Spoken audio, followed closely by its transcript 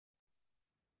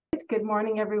Good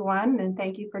morning, everyone, and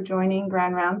thank you for joining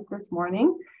Grand Rounds this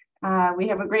morning. We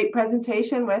have a great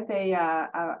presentation with a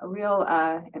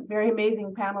very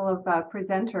amazing panel of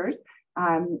presenters.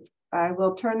 I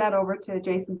will turn that over to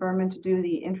Jason Berman to do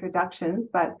the introductions,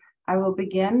 but I will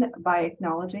begin by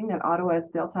acknowledging that Ottawa is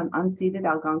built on unceded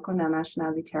Algonquin and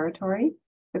Anishinaabe territory.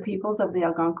 The peoples of the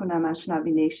Algonquin and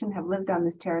Anishinaabe Nation have lived on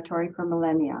this territory for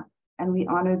millennia, and we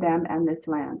honor them and this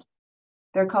land.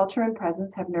 Their culture and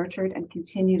presence have nurtured and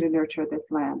continue to nurture this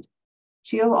land.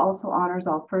 CHEO also honors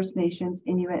all First Nations,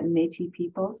 Inuit, and Métis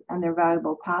peoples and their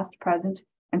valuable past, present,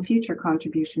 and future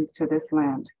contributions to this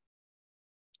land.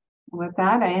 With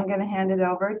that, I am going to hand it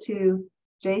over to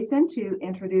Jason to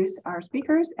introduce our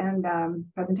speakers and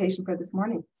presentation for this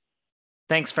morning.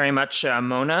 Thanks very much,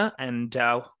 Mona, and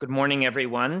good morning,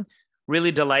 everyone.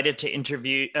 Really delighted to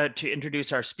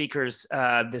introduce our speakers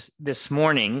this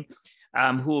morning,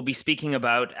 who will be speaking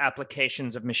about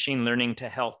applications of machine learning to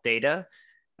health data.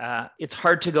 It's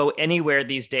hard to go anywhere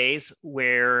these days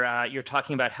where you're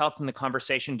talking about health and the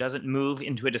conversation doesn't move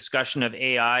into a discussion of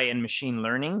AI and machine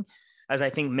learning. As I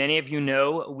think many of you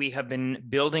know, we have been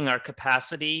building our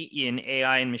capacity in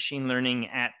AI and machine learning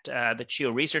at the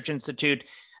CHEO Research Institute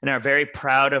and are very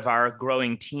proud of our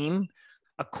growing team.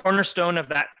 A cornerstone of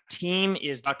that team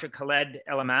is Dr. Khaled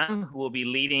Emam, who will be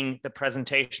leading the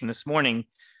presentation this morning.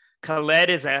 Khaled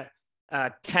is a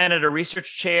Canada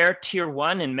Research Chair, Tier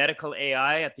 1 in Medical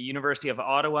AI at the University of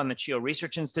Ottawa and the CHEO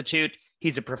Research Institute.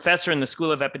 He's a professor in the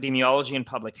School of Epidemiology and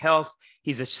Public Health.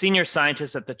 He's a senior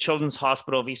scientist at the Children's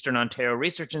Hospital of Eastern Ontario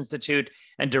Research Institute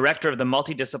and director of the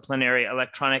Multidisciplinary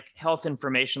Electronic Health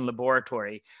Information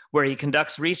Laboratory, where he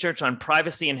conducts research on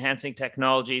privacy-enhancing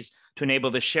technologies to enable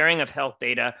the sharing of health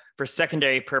data for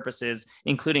secondary purposes,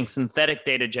 including synthetic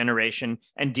data generation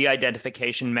and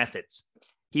de-identification methods.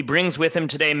 He brings with him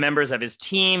today members of his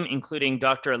team, including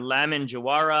Dr. Lamin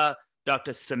Juwara,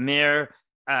 Dr. Samir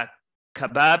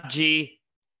Kababji,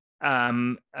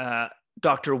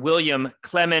 Dr. William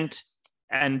Klement,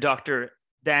 and Dr.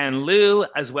 Dan Liu,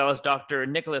 as well as Dr.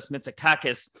 Nicholas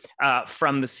Mitsakakis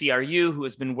from the CRU, who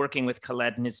has been working with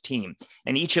Khaled and his team.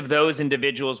 And each of those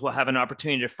individuals will have an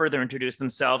opportunity to further introduce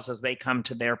themselves as they come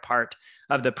to their part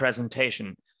of the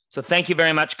presentation. So thank you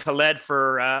very much, Khaled,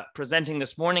 for presenting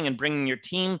this morning and bringing your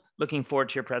team. Looking forward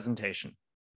to your presentation.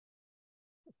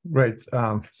 Great.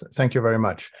 Thank you very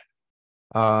much.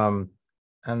 Thanks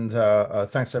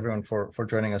everyone for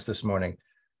joining us this morning.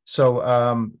 So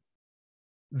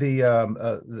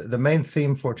the main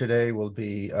theme for today will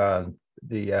be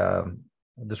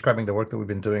describing the work that we've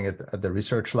been doing at the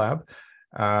research lab.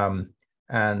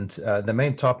 The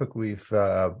main topic we've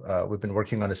been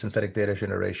working on is synthetic data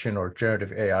generation, or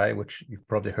generative AI, which you've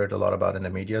probably heard a lot about in the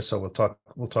media. So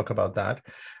we'll talk about that.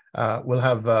 We'll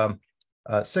have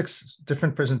 6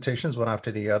 different presentations, one after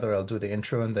the other. I'll do the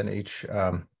intro, and then each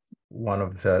one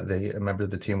of the members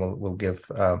of the team will give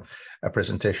a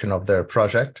presentation of their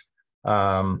project.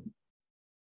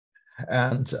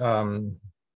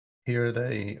 Here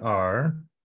they are.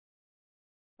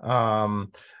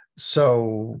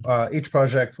 So each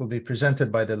project will be presented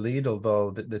by the lead,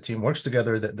 although the team works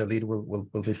together. The lead will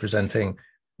be presenting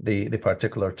the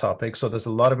particular topic. So there's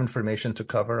a lot of information to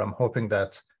cover. I'm hoping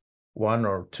that 1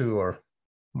 or 2 or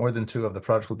more than 2 of the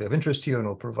projects will be of interest to you and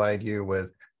will provide you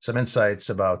with some insights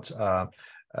about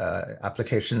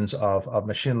applications of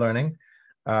machine learning.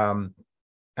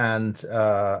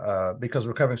 Because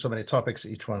we're covering so many topics,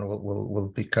 each one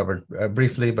will be covered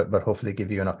briefly, but hopefully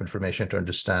give you enough information to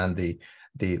understand the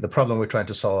problem we're trying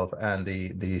to solve and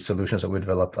the solutions that we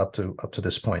developed up to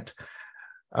this point.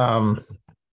 With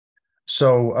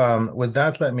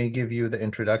that, let me give you the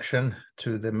introduction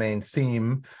to the main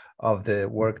theme of the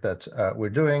work that we're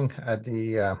doing at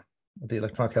the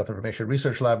Electronic Health Information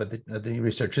Research Lab at the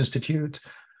Research Institute.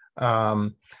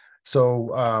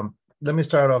 Let me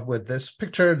start off with this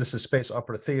picture. This is Space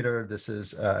Opera Theater. This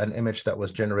is an image that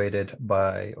was generated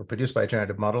or produced by a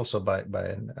generative model, so by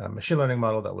a machine learning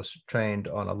model that was trained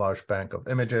on a large bank of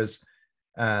images.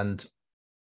 And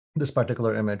this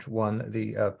particular image won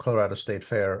the Colorado State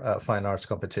Fair Fine Arts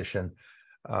Competition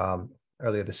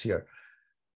earlier this year.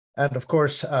 And of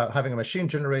course, having a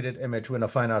machine-generated image win a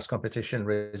fine arts competition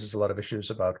raises a lot of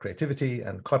issues about creativity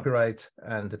and copyright,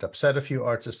 and it upset a few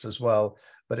artists as well.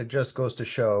 But it just goes to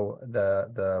show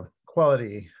the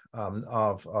quality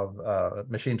of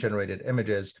machine-generated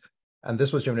images. And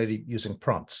this was generated using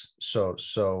prompts. So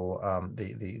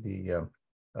the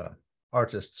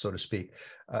artist, so to speak,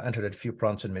 entered a few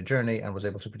prompts in Midjourney and was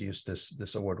able to produce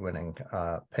this award-winning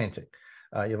painting.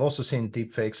 You've also seen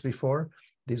deepfakes before.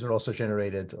 These are also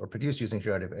generated or produced using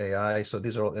generative AI. So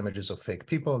these are all images of fake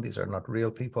people. These are not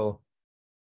real people.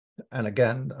 And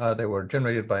again, they were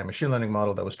generated by a machine learning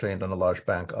model that was trained on a large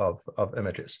bank of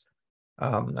images.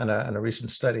 And a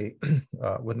recent study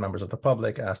with members of the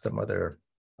public asked them whether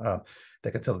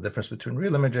they could tell the difference between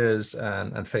real images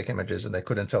and fake images, and they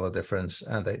couldn't tell the difference,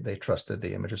 and they trusted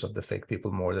the images of the fake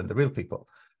people more than the real people,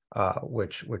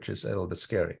 which is a little bit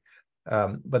scary.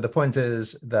 But the point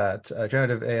is that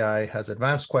generative AI has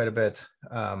advanced quite a bit,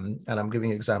 and I'm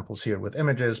giving examples here with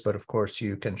images, but of course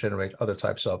you can generate other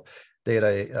types of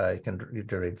data. You can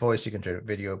generate voice, you can generate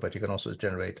video, but you can also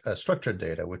generate structured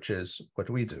data, which is what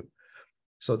we do.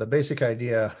 So the basic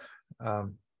idea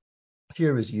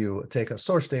here is you take a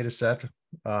source data set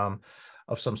of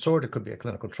some sort. It could be a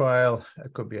clinical trial,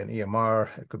 it could be an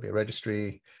EMR, it could be a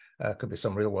registry, it could be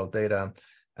some real world data.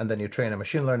 And then you train a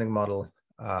machine learning model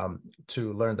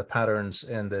to learn the patterns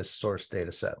in this source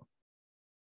data set.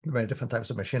 There are many different types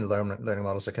of machine learning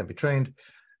models that can be trained.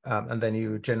 And then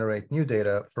you generate new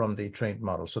data from the trained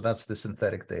model. So that's the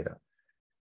synthetic data.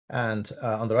 And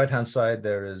on the right-hand side,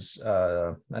 there is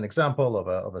an example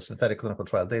of a synthetic clinical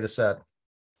trial data set.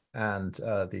 And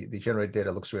the generated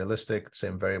data looks realistic,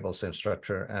 same variable, same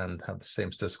structure, and have the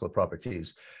same statistical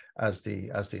properties as the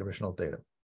original data.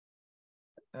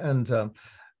 And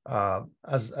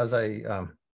as I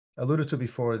alluded to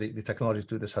before, the technology to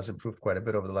do this has improved quite a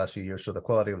bit over the last few years. So the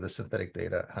quality of the synthetic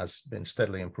data has been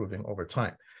steadily improving over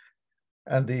time.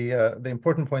 And the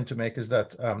important point to make is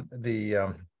that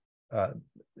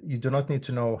you do not need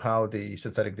to know how the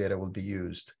synthetic data will be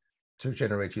used to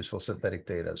generate useful synthetic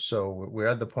data. So we're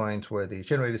at the point where the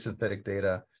generated synthetic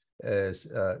data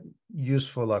is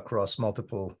useful across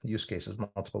multiple use cases,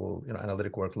 multiple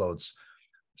analytic workloads,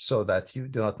 so that you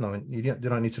do not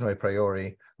need to know a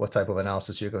priori what type of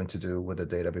analysis you're going to do with the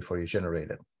data before you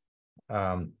generate it.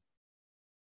 And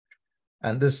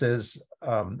this is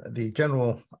the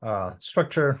general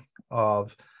structure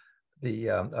of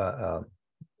the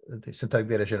synthetic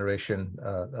data generation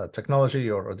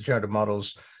technology or the generative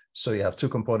models. So you have two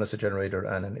components, a generator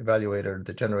and an evaluator.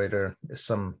 The generator is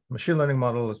some machine learning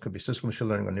model. It could be statistical machine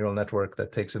learning or neural network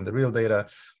that takes in the real data,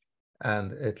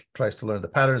 and it tries to learn the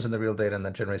patterns in the real data and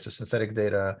then generates the synthetic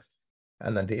data.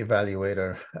 And then the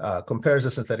evaluator compares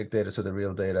the synthetic data to the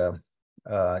real data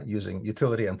using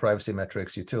utility and privacy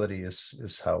metrics. Utility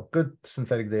is how good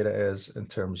synthetic data is in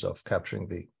terms of capturing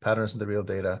the patterns in the real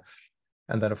data.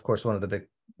 And then, of course, one of the big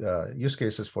use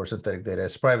cases for synthetic data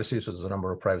is privacy. So there's a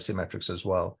number of privacy metrics as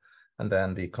well. And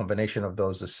then the combination of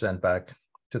those is sent back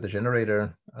to the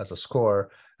generator as a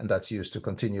score, and that's used to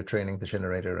continue training the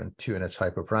generator and tune its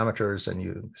hyperparameters. And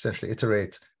you essentially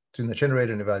iterate between the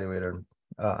generator and evaluator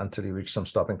until you reach some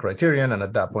stopping criterion. And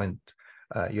at that point,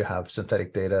 you have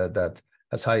synthetic data that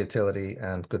has high utility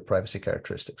and good privacy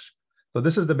characteristics. So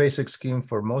this is the basic scheme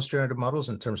for most generative models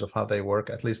in terms of how they work,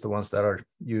 at least the ones that are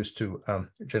used to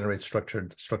generate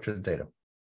structured data.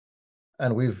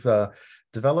 And we've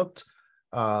developed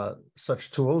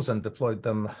such tools and deployed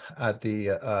them at the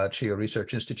CHEO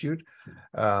Research Institute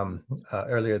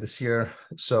earlier this year.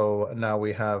 So now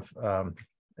we have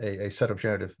a set of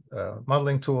generative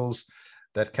modeling tools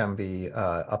that can be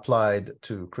applied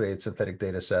to create synthetic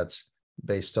data sets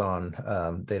based on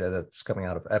data that's coming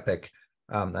out of EPIC.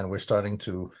 And we're starting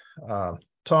to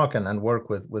talk and work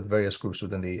with various groups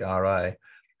within the RI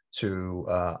to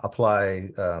apply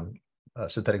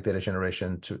synthetic data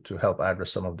generation to help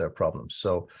address some of their problems.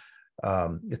 So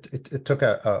it took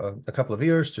a couple of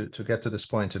years to get to this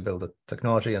point, to build the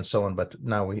technology and so on. But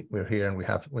now we're here and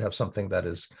we have something that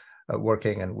is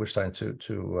working, and we're starting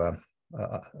to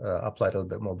apply it a little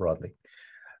bit more broadly.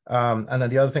 And then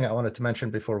the other thing I wanted to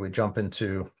mention before we jump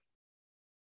into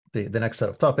the next set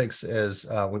of topics is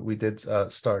we did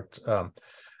start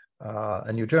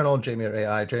a new journal, JMIR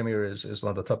AI. JMIR is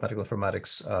one of the top medical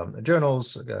informatics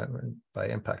journals by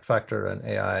impact factor and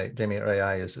AI. JMIR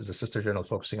AI is a sister journal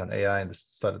focusing on AI, and this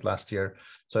started last year.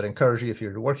 So I'd encourage you, if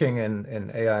you're working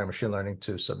in AI or machine learning,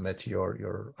 to submit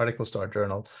your articles to our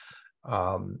journal.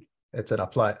 It's an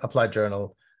applied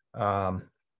journal,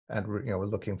 and we're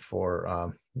looking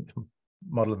for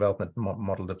model development,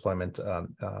 model deployment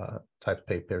type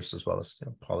papers, as well as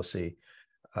policy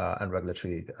and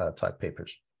regulatory type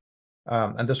papers.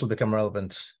 And this will become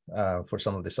relevant for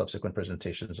some of the subsequent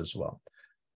presentations as well.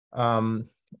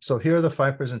 So here are the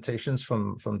 5 presentations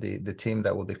from the team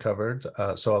that will be covered.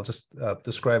 So I'll just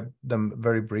describe them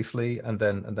very briefly, and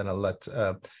then I'll let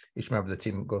each member of the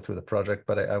team go through the project.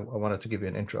 But I wanted to give you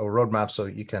an intro, a roadmap, so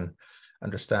you can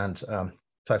understand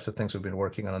types of things we've been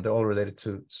working on, and they're all related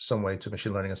to some way to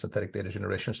machine learning and synthetic data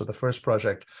generation. So the first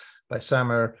project by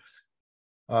Samer,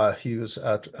 he was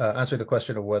answering the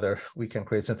question of whether we can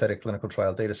create synthetic clinical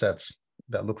trial data sets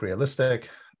that look realistic.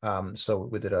 So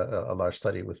we did a large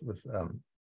study with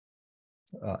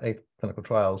 8 clinical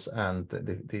trials, and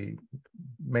the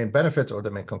main benefit or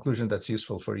the main conclusion that's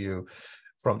useful for you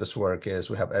from this work is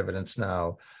we have evidence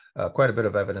now, quite a bit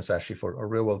of evidence actually for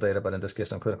real world data, but in this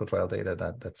case on clinical trial data,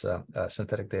 that's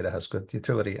synthetic data has good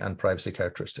utility and privacy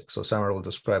characteristics. So Samar will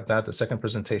describe that. The second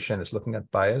presentation is looking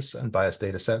at bias and bias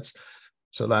data sets.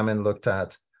 So Lamin looked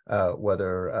at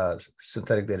whether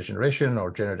synthetic data generation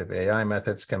or generative AI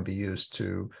methods can be used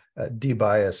to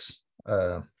debias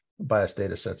biased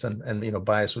data sets, and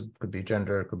bias could be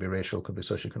gender, could be racial, could be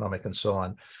socioeconomic, and so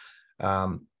on.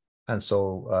 And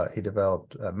so he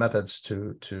developed methods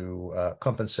to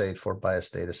compensate for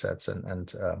biased data sets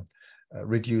and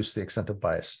reduce the extent of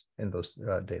bias in those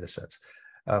data sets.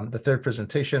 The third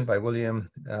presentation by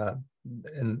William,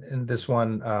 in this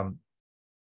one,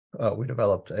 we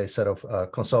developed a set of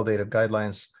consolidated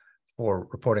guidelines for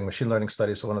reporting machine learning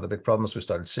studies. So one of the big problems we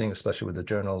started seeing, especially with the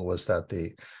journal, was that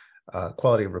the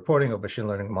quality of reporting of machine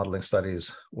learning modeling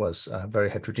studies was very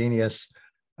heterogeneous,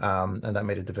 and that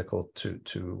made it difficult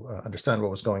to understand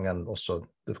what was going on, also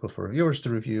difficult for reviewers to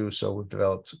review. So we've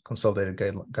developed consolidated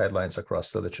guidelines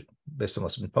across the literature based on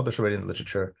what's been published already in the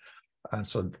literature. And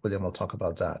so William will talk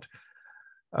about that.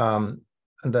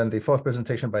 And then the fourth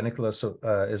presentation by Nicholas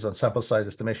is on sample size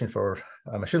estimation for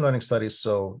machine learning studies.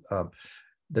 So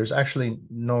there's actually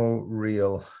no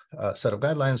real set of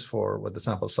guidelines for what the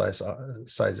sample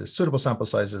sizes, suitable sample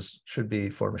sizes should be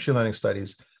for machine learning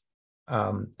studies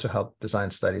to help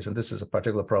design studies. And this is a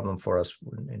particular problem for us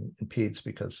in PEDS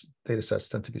because data sets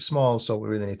tend to be small. So we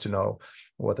really need to know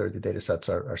whether the data sets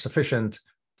are sufficient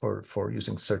for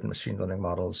using certain machine learning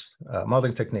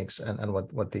modeling techniques, and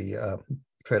what the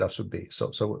trade-offs would be.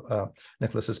 So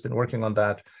Nicholas has been working on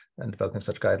that and developing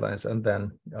such guidelines. And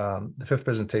then the fifth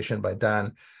presentation by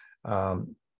Dan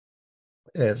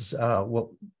is,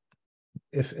 well,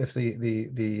 if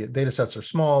the data sets are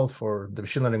small for the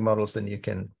machine learning models, then you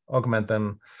can augment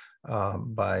them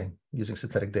by using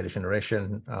synthetic data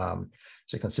generation.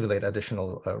 So you can simulate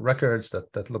additional records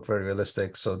that look very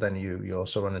realistic. So then you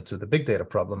also run into the big data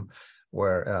problem,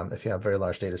 where if you have very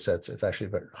large data sets, it's actually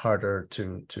very harder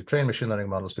to train machine learning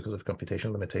models because of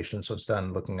computation limitations. So it's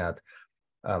then looking at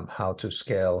how to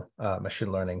scale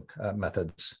machine learning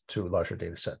methods to larger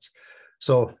data sets.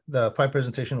 So the 5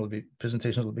 presentations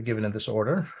will be given in this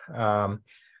order.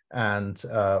 And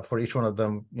for each one of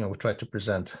them, we try to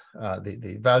present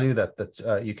the value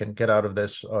that you can get out of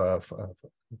this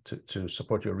to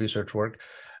support your research work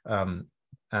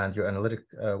and your analytic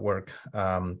work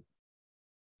on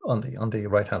the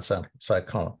right-hand side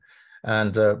column.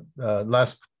 And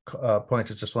last point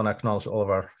is just want to acknowledge all of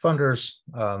our funders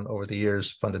over the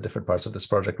years funded different parts of this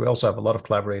project. We also have a lot of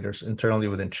collaborators internally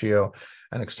within CHEO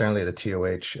and externally at the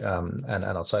TOH and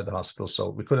outside the hospital. So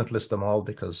we couldn't list them all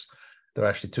because there are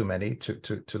actually too many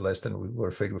to list, and we were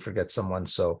afraid we forget someone.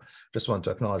 So just want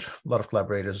to acknowledge a lot of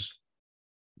collaborators,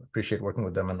 appreciate working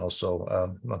with them, and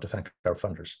also want to thank our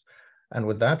funders. And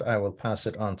with that, I will pass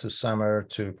it on to Samar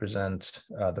to present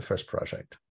the first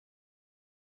project.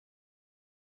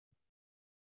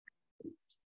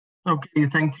 Okay,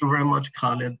 thank you very much,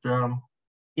 Khaled.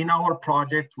 In our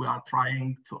project, we are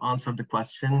trying to answer the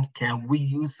question, can we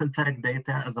use synthetic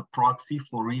data as a proxy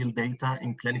for real data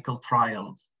in clinical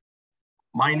trials?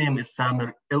 My name is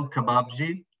Samar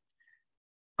Kababji.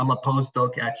 I'm a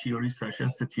postdoc at CHEO Research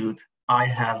Institute. I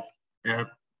have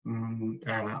an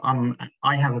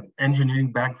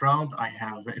engineering background. I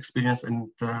have experience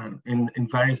in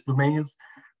various domains,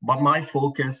 but my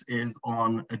focus is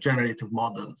on generative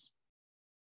models.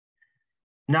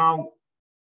 Now,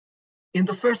 in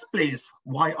the first place,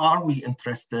 why are we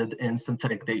interested in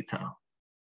synthetic data?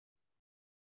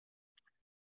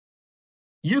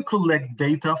 You collect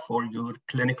data for your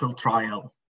clinical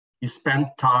trial. You spend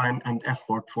time and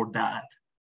effort for that.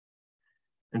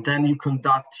 And then you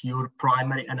conduct your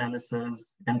primary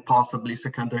analysis and possibly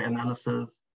secondary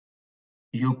analysis.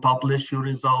 You publish your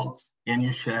results and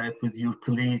you share it with your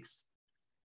colleagues.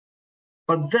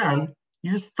 But then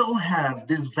you still have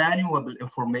this valuable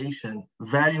information,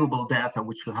 valuable data,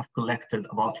 which you have collected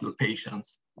about your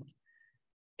patients.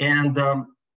 And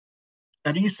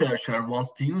a researcher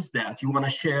wants to use that. You want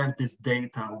to share this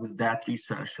data with that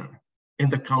researcher in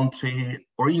the country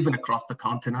or even across the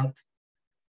continent.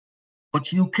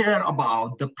 But you care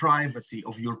about the privacy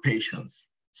of your patients.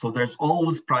 So there's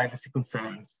always privacy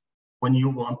concerns when you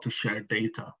want to share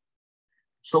data.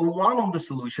 So one of the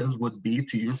solutions would be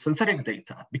to use synthetic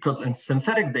data, because in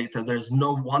synthetic data, there's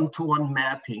no one-to-one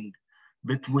mapping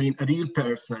between a real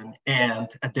person and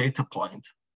a data point.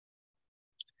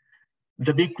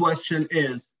 The big question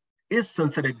is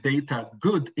synthetic data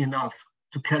good enough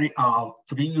to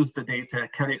reuse the data,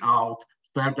 carry out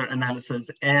further analysis,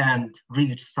 and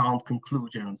reach sound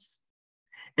conclusions.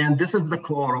 And this is the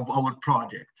core of our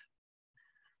project.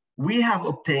 We have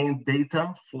obtained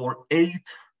data for 8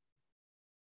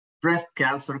 breast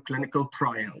cancer clinical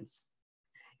trials.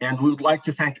 And we would like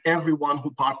to thank everyone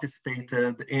who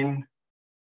participated in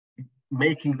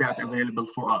making that available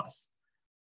for us.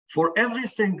 For every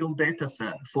single data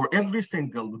set, for every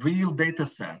single real data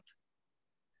set,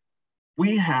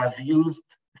 we have used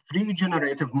 3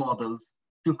 generative models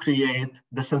to create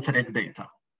the synthetic data.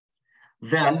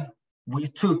 Then we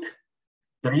took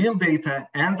the real data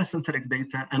and the synthetic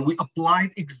data, and we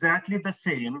applied exactly the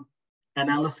same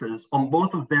analysis on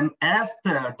both of them as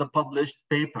per the published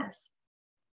papers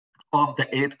of the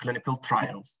 8 clinical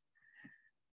trials.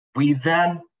 We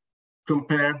then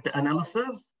compared the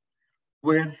analysis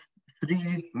with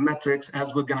 3 metrics,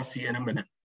 as we're gonna see in a minute.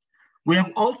 We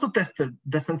have also tested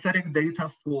the synthetic data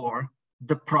for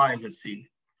the privacy.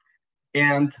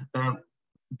 And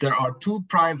there are 2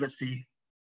 privacy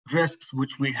risks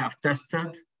which we have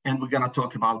tested, and we're gonna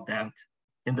talk about that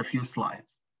in the few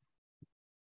slides.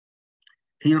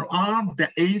 Here are the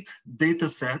 8 data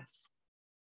sets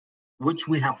which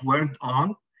we have worked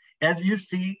on. As you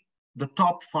see, the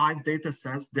top 5 data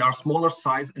sets, they are smaller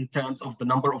size in terms of the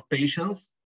number of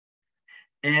patients.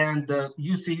 And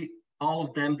you see all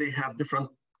of them, they have different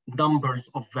numbers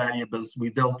of variables we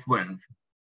dealt with.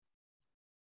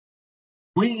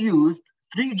 We used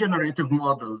 3 generative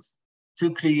models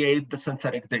to create the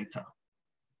synthetic data.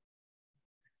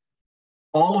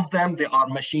 All of them, they are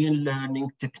machine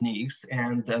learning techniques,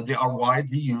 and they are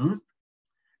widely used.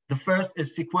 The first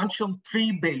is sequential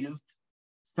tree-based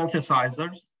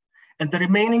synthesizers, and the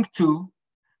remaining 2,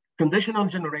 conditional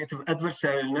generative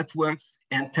adversarial networks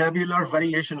and tabular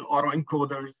variational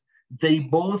autoencoders, they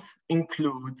both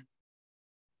include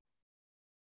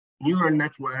neural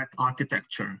network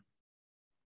architecture.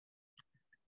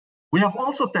 We have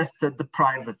also tested the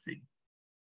privacy.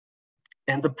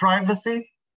 And the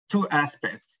privacy, 2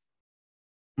 aspects: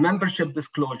 membership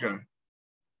disclosure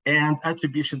and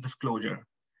attribution disclosure.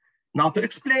 Now, to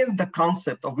explain the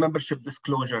concept of membership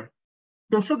disclosure,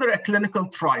 consider a clinical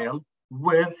trial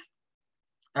with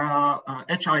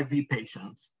HIV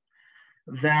patients.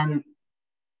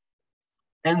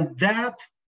 And that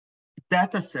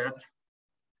data set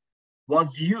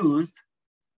was used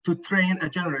to train a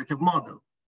generative model.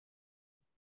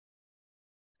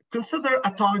 Consider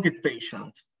a target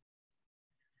patient.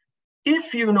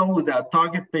 If you know that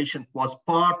target patient was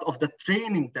part of the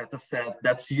training data set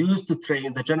that's used to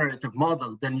train the generative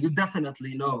model, then you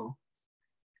definitely know.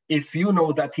 If you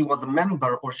know that he was a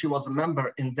member or she was a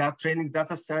member in that training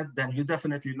data set, then you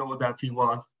definitely know that he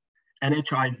was an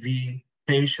HIV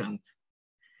patient.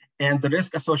 And the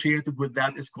risk associated with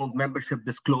that is called membership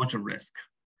disclosure risk.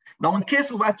 Now, in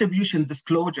case of attribution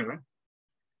disclosure,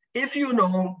 if you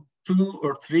know 2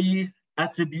 or 3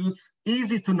 attributes,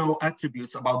 easy to know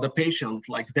attributes about the patient,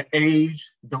 like the age,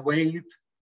 the weight,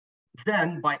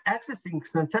 then by accessing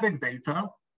synthetic data,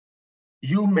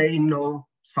 you may know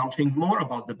something more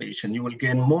about the patient. You will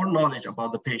gain more knowledge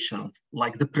about the patient,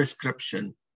 like the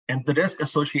prescription, and the risk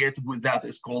associated with that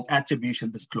is called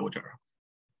attribution disclosure.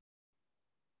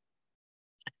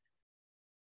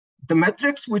 The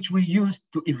metrics which we use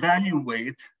to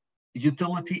evaluate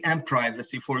utility and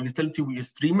privacy. For utility, we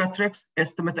use 3 metrics: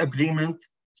 estimate, agreement.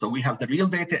 So we have the real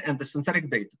data and the synthetic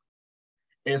data.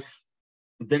 If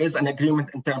there is an agreement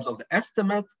in terms of the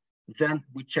estimate, then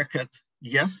we check it,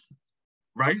 yes,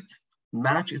 right,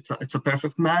 match, it's a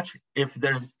perfect match. If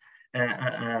there's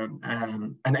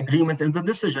an agreement in the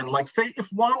decision, like say if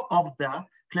one of the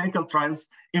clinical trials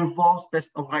involves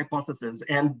test of hypothesis,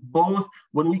 and both,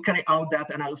 when we carry out that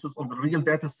analysis on the real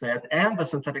data set and the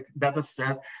synthetic data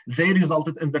set, they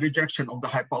resulted in the rejection of the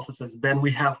hypothesis, then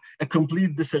we have a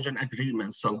complete decision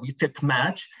agreement. So we tick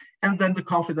match, and then the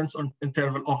confidence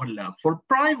interval overlap. For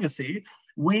privacy,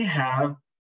 we have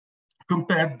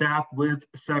compared that with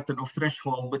a certain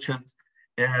threshold, which is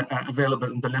available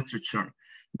in the literature.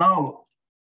 Now,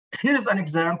 here's an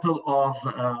example of,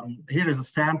 here is a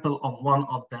sample of one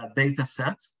of the data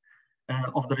sets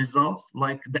of the results.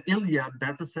 Like the Iliad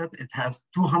data set, it has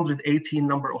 218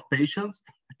 number of patients.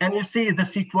 And you see the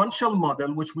sequential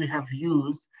model, which we have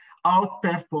used,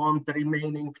 outperformed the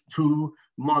remaining 2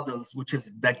 models, which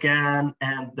is the GAN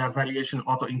and the variation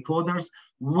autoencoders,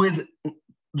 with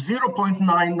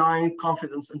 0.99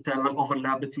 confidence interval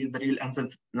overlap between the real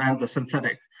and the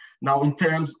synthetic. Now, in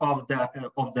terms of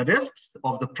the risks,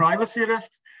 of the privacy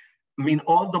risks, I mean,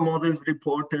 all the models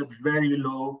reported very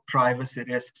low privacy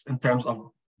risks in terms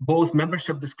of both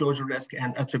membership disclosure risk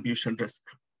and attribution risk.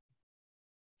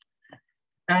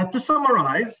 To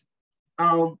summarize,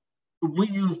 we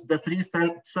used the three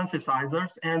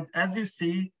synthesizers, and as you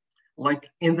see, like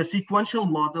in the sequential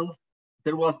model,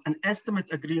 there was an estimate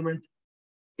agreement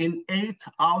in 8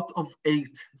 out of 8.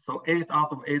 So 8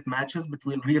 out of 8 matches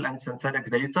between real and synthetic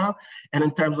data. And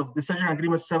in terms of decision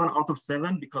agreement, 7 out of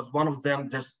 7, because one of them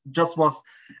just was,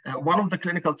 one of the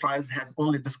clinical trials has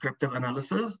only descriptive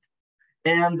analysis.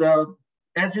 And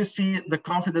as you see, the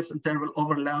confidence interval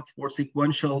overlap for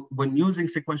sequential, when using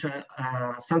sequential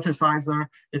synthesizer,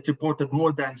 it reported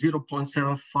more than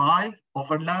 0.75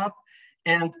 overlap.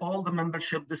 And all the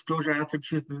membership disclosure,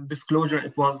 attributed disclosure,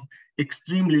 it was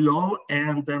extremely low.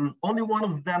 And only one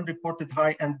of them reported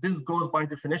high. And this goes by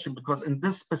definition, because in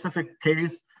this specific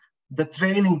case, the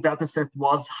training data set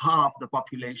was half the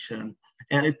population.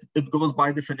 And it goes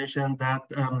by definition that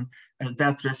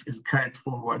that risk is carried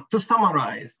forward. To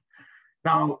summarize,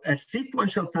 now,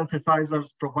 sequential synthesizers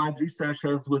provide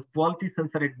researchers with quality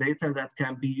synthetic data that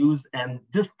can be used and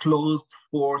disclosed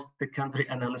for secondary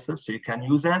analysis, so you can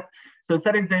use it.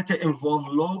 Synthetic data involve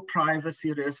low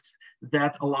privacy risks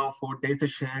that allow for data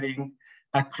sharing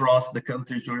across the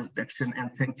country jurisdiction.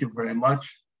 And thank you very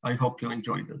much. I hope you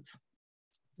enjoyed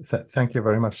it. Thank you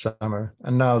very much, Samer.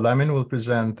 And now Lamin will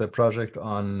present the project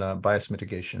on bias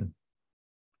mitigation.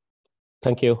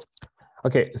 Thank you.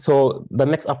 Okay, so the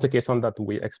next application that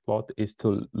we explored is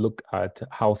to look at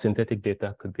how synthetic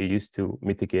data could be used to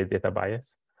mitigate data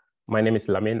bias. My name is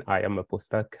Lamin. I am a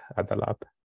postdoc at the lab.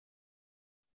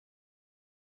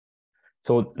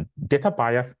 So data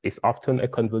bias is often a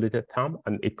convoluted term,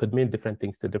 and it could mean different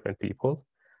things to different people.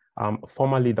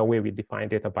 Formally, the way we define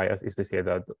data bias is to say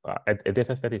that a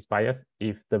data set is biased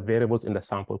if the variables in the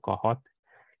sample cohort,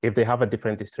 if they have a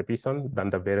different distribution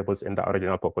than the variables in the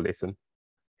original population.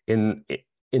 In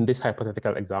this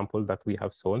hypothetical example that we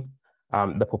have shown,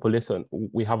 the population,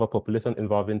 we have a population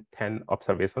involving 10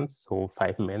 observations, so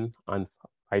 5 men and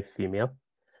 5 female.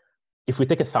 If we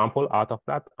take a sample out of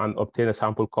that and obtain a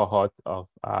sample cohort of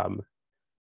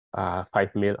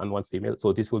 5 male and 1 female,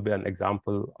 so this will be an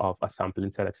example of a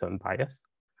sampling selection bias.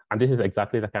 And this is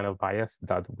exactly the kind of bias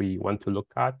that we want to look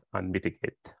at and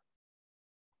mitigate.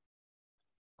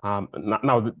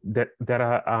 Now, there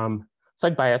are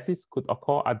such biases could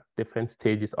occur at different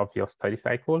stages of your study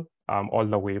cycle, all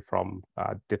the way from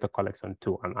data collection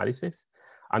to analysis.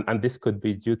 And this could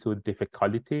be due to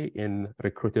difficulty in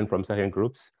recruiting from certain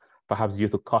groups, perhaps due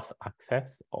to cost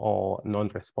access or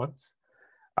non-response.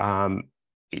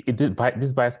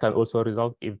 This bias can also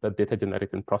result if the data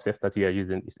generating process that you are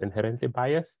using is inherently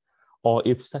biased, or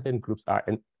if certain groups are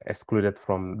excluded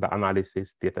from the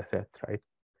analysis data set, right?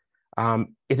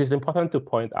 It is important to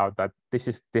point out that this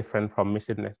is different from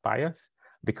missingness bias,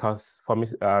 because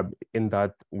in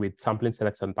that with sampling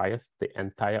selection bias, the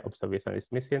entire observation is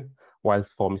missing,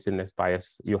 whilst for missingness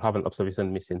bias, you have an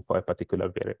observation missing for a particular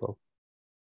variable.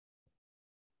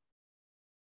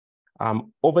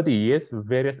 Over the years,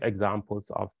 various examples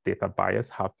of data bias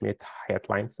have made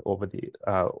headlines over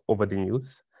the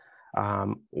news.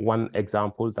 One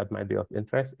example that might be of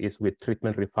interest is with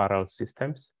treatment referral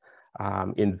systems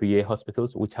in VA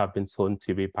hospitals, which have been shown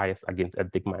to be biased against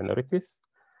ethnic minorities.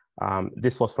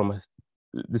 It was from a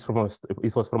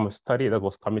study that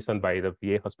was commissioned by the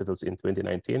VA hospitals in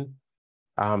 2019.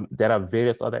 There are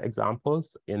various other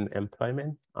examples in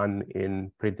employment and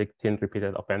in predicting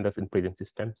repeated offenders in prison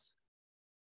systems.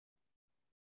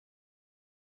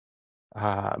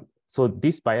 So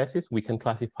these biases, we can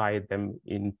classify them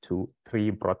into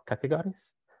 3 broad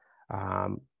categories.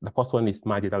 The first one is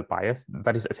marginal bias.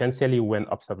 That is essentially when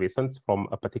observations from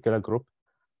a particular group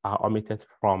are omitted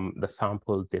from the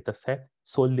sample data set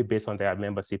solely based on their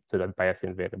membership to that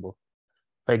biasing variable.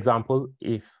 For example,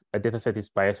 if a data set is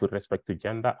biased with respect to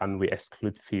gender and we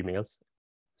exclude females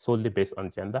solely based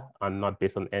on gender and not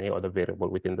based on any other variable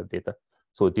within the data.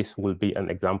 So this will be an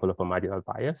example of a marginal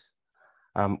bias.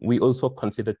 We also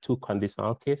consider 2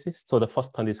 conditional cases. So the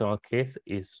first conditional case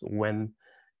is when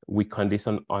we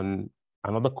condition on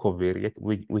another covariate,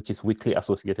 which is weakly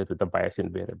associated with the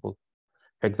biasing variable.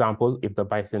 For example, if the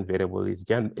biasing variable is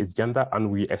gender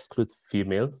and we exclude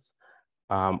females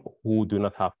who do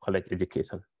not have college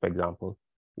education, for example.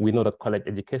 We know that college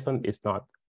education is not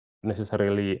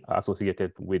necessarily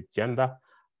associated with gender,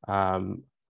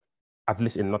 at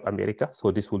least in North America.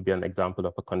 So this would be an example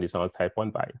of a conditional type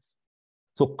 1 bias.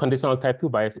 So conditional type 2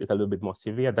 bias is a little bit more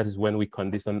severe. That is when we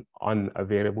condition on a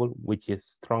variable which is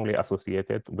strongly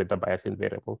associated with the biasing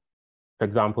variable. For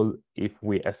example, if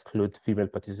we exclude female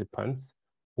participants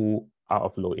who are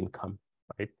of low income,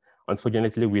 right?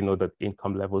 Unfortunately, we know that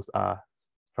income levels are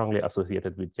strongly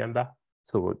associated with gender.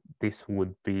 So this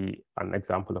would be an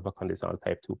example of a conditional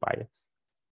type 2 bias.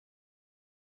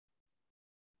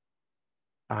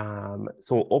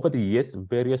 So over the years,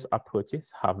 various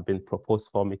approaches have been proposed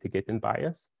for mitigating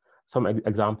bias. Some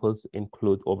examples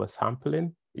include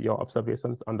oversampling, your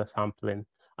observations, undersampling,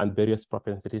 and various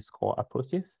propensity score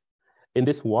approaches. In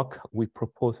this work, we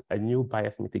propose a new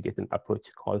bias mitigating approach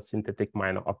called synthetic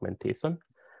minor augmentation.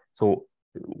 So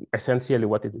essentially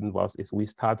what it involves is we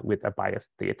start with a bias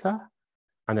data,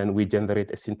 and then we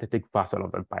generate a synthetic version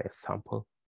of that bias sample.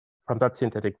 From that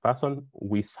synthetic version,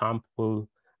 we sample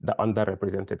the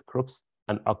underrepresented groups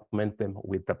and augment them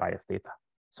with the bias data.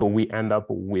 So we end up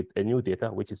with a new data,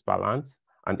 which is balanced,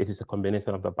 and it is a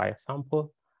combination of the bias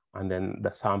sample and then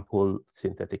the sample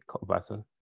synthetic version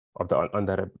of the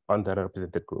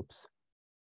underrepresented groups.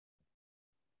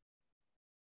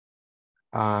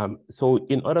 So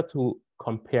in order to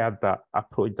compare the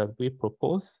approach that we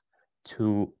propose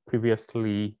to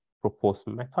previously proposed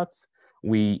methods,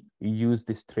 we use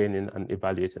this training and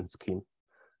evaluation scheme.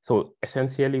 So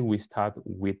essentially, we start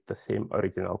with the same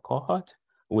original cohort,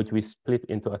 which we split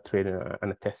into a training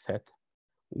and a test set.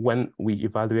 When we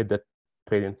evaluate the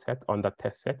training set on the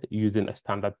test set using a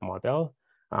standard model,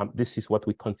 this is what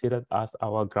we considered as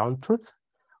our ground truth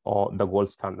or the gold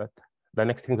standard. The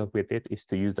next thing that we did is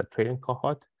to use the training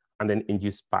cohort and then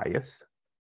induce bias.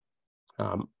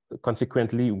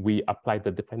 Consequently, we applied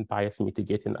the different bias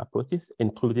mitigating approaches,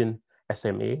 including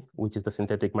SMA, which is the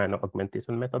synthetic minor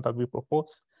augmentation method that we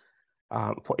propose.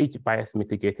 For each bias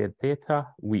mitigated data,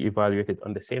 we evaluated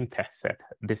on the same test set.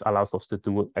 This allows us to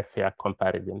do a fair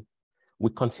comparison. We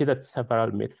considered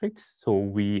several metrics, so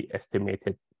we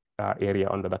estimated area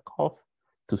under the curve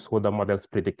to show the model's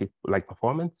predictive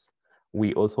performance.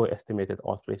 We also estimated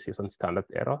odds ratios and standard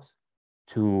errors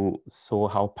to show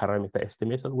how parameter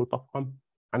estimation will perform.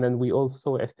 And then we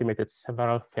also estimated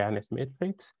several fairness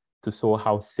metrics to show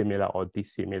how similar or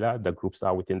dissimilar the groups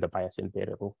are within the biasing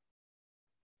variable.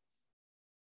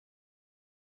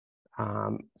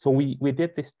 So we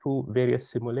did this through various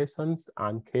simulations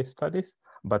and case studies,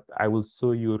 but I will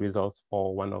show you results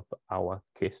for one of our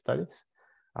case studies.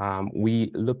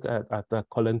 We looked at the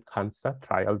colon cancer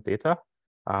trial data,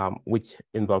 which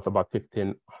involved about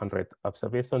 1,500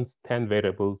 observations, 10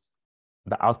 variables.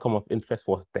 The outcome of interest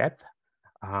was death.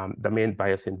 The main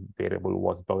biasing variable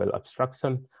was bowel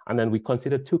obstruction. And then we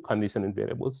considered two conditioning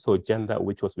variables, so gender,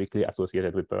 which was weakly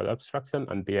associated with bowel obstruction,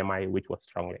 and BMI, which was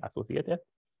strongly associated.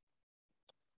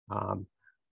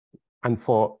 And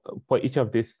for each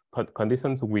of these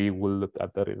conditions, we will look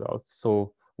at the results.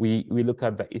 So we look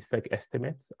at the effect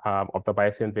estimates of the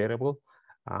biasing variable.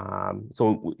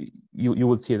 So you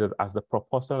will see that as the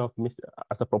proportion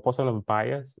of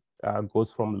bias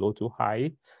goes from low to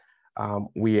high,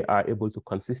 we are able to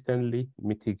consistently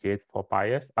mitigate for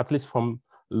bias, at least from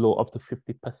low up to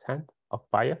 50% of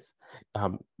bias.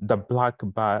 The black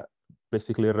bar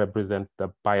basically represents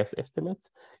the bias estimates.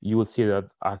 You will see that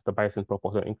as the biasing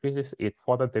proportion increases, it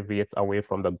further deviates away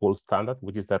from the gold standard,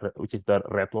 which is the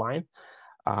red line.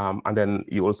 And then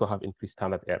you also have increased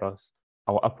standard errors.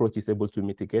 Our approach is able to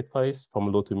mitigate for this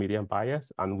from low to medium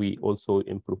bias, and we also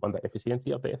improve on the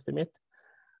efficiency of the estimate.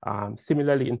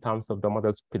 Similarly, in terms of the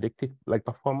model's predictive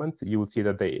performance, you will see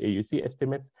that the AUC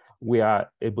estimates, we are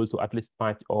able to at least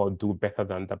match or do better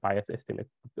than the bias estimate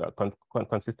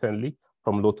consistently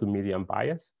from low to medium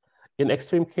bias. In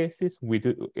extreme cases,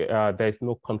 there is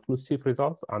no conclusive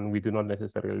results, and we do not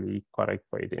necessarily correct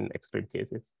for it in extreme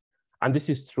cases. And this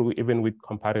is true even with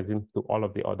comparison to all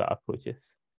of the other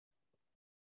approaches.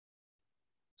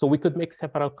 So we could make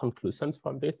several conclusions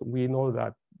from this. We know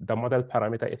that the model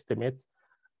parameter estimates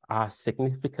are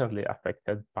significantly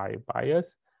affected by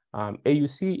bias.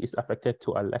 AUC is affected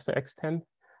to a lesser extent.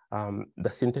 The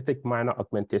synthetic minor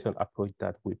augmentation approach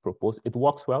that we propose, it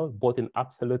works well, both in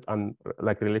absolute and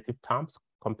relative terms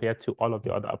compared to all of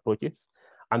the other approaches.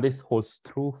 And this holds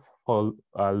true for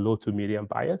low to medium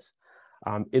bias.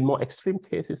 In more extreme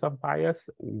cases of bias,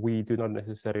 we do not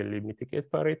necessarily mitigate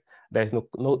for it. There's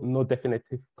no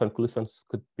definitive conclusions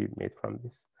could be made from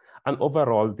this. And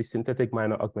overall, the synthetic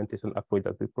minor augmentation approach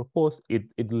that we propose,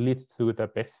 it leads to the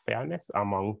best fairness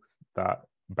amongst the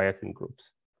biasing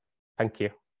groups. Thank you.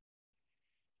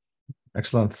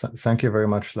 Excellent. Thank you very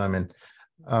much, Lamin.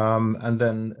 And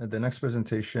then the next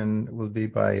presentation will be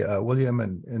by William,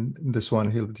 and in this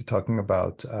one, he'll be talking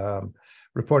about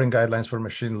reporting guidelines for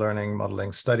machine learning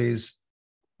modeling studies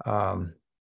and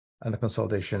the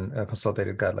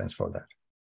consolidated guidelines for that.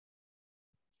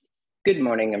 Good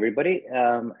morning, everybody.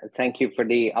 Thank you for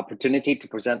the opportunity to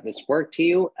present this work to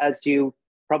you. As you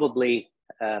probably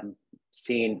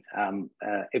seen,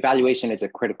 evaluation is a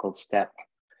critical step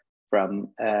from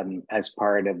as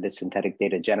part of the synthetic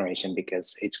data generation,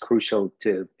 because it's crucial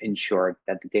to ensure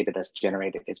that the data that's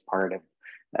generated is part of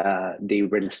the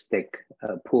realistic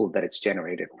pool that it's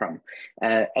generated from.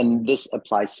 And this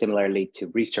applies similarly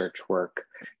to research work,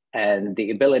 and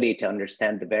the ability to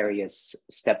understand the various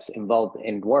steps involved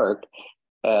in work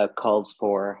calls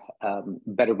for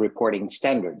better reporting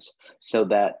standards so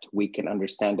that we can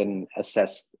understand and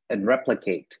assess and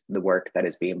replicate the work that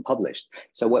is being published.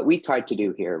 So what we tried to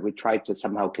do here, we tried to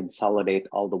somehow consolidate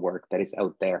all the work that is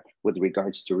out there with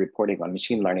regards to reporting on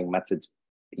machine learning methods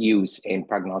used in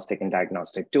prognostic and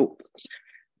diagnostic tools.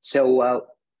 So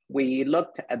we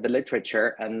looked at the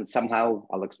literature, and somehow,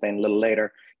 I'll explain a little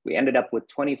later, we ended up with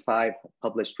 25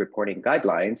 published reporting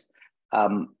guidelines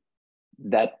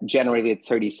that generated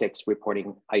 36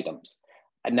 reporting items.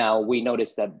 And now we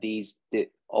noticed that these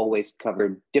always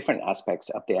covered different aspects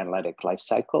of the analytic life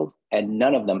cycle, and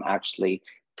none of them actually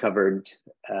covered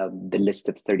the list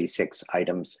of 36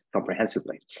 items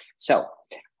comprehensively. So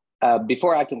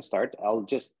before I can start, I'll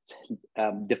just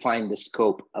define the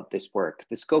scope of this work.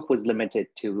 The scope was limited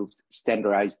to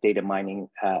standardized data mining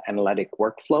analytic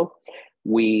workflow.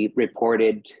 We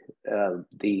reported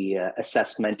the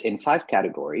assessment in 5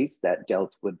 categories that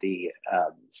dealt with the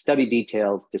study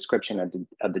details, description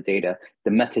of the data,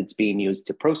 the methods being used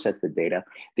to process the data,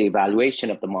 the evaluation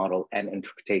of the model, and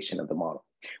interpretation of the model.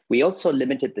 We also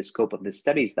limited the scope of the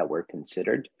studies that were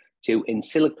considered to in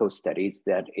silico studies,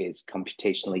 that is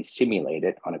computationally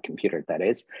simulated on a computer, that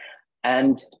is,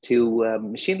 and to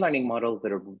machine learning models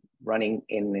that are running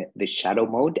in the shadow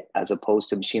mode, as opposed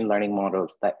to machine learning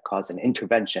models that cause an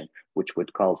intervention, which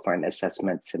would call for an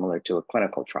assessment similar to a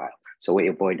clinical trial. So we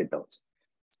avoided those.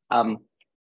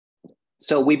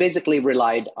 So we basically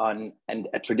relied on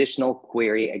a traditional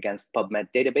query against PubMed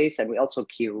database, and we also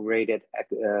curated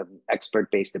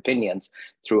expert-based opinions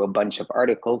through a bunch of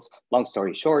articles. Long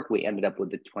story short, we ended up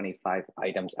with the 25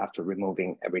 items after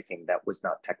removing everything that was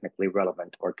not technically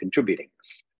relevant or contributing.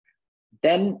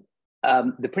 Then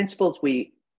the principles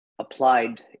we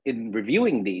applied in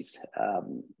reviewing these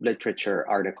literature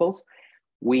articles,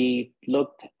 we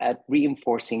looked at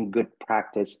reinforcing good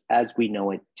practice as we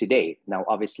know it today. Now,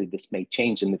 obviously, this may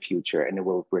change in the future and it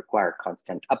will require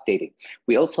constant updating.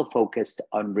 We also focused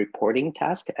on reporting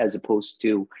tasks as opposed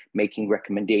to making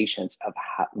recommendations of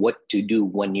what to do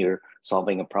when you're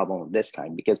solving a problem of this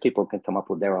kind, because people can come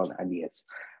up with their own ideas.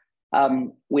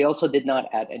 We also did not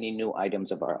add any new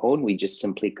items of our own. We just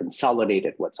simply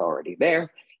consolidated what's already there,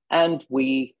 and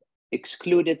we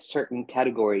excluded certain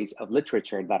categories of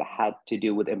literature that had to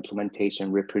do with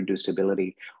implementation,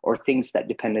 reproducibility, or things that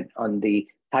depended on the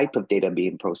type of data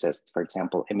being processed. For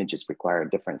example, images require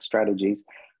different strategies,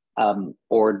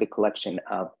 or the collection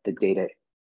of the data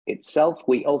itself.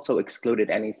 We also excluded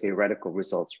any theoretical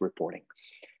results reporting.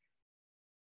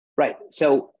 Right,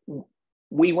 so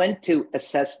we went to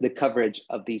assess the coverage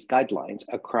of these guidelines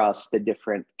across the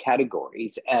different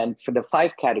categories. And for the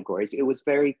 5 categories, it was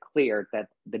very clear that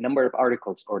the number of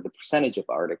articles, or the percentage of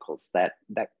articles that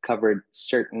covered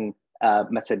certain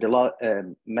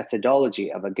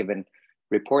methodology of a given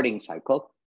reporting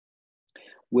cycle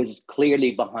was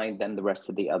clearly behind than the rest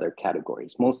of the other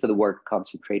categories. Most of the work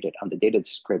concentrated on the data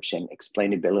description,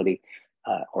 explainability,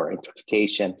 or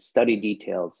interpretation, study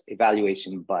details,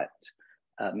 evaluation, but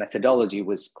methodology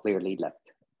was clearly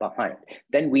left behind.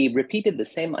 Then we repeated the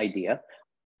same idea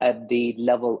at the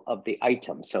level of the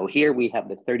item. So here we have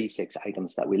the 36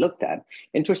 items that we looked at.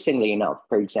 Interestingly enough,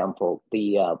 for example,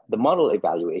 the model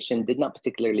evaluation did not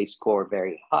particularly score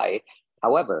very high.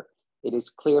 However, it is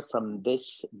clear from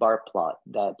this bar plot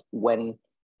that when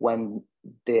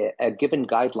a given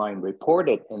guideline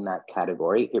reported in that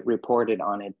category, it reported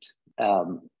on it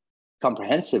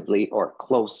comprehensively or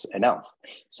close enough.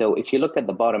 So if you look at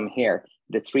the bottom here,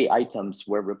 the 3 items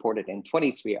were reported in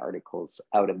 23 articles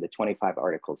out of the 25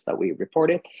 articles that we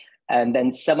reported. And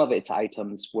then some of its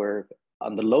items were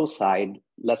on the low side,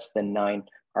 less than 9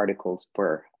 articles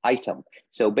per item.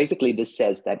 So basically this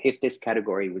says that if this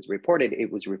category was reported,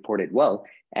 it was reported well.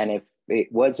 And if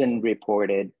it wasn't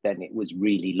reported, then it was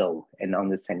really low and on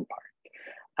the thin part.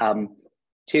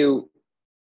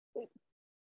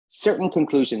 Certain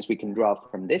conclusions we can draw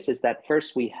from this is that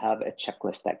first, we have a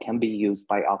checklist that can be used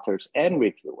by authors and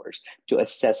reviewers to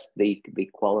assess the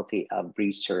quality of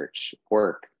research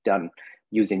work done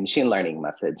using machine learning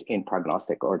methods in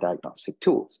prognostic or diagnostic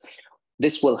tools.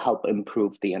 This will help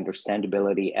improve the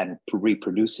understandability and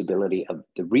reproducibility of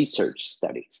the research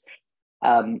studies.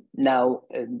 Now,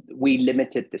 we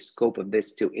limited the scope of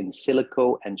this to in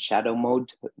silico and shadow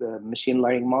mode machine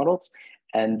learning models.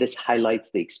 And this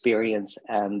highlights the experience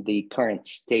and the current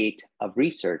state of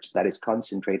research that is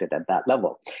concentrated at that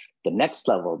level. The next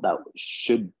level that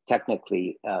should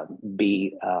technically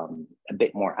be a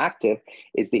bit more active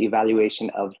is the evaluation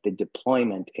of the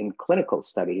deployment in clinical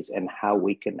studies and how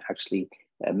we can actually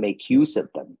make use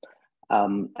of them.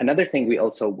 Another thing we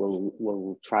also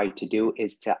will try to do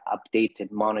is to update and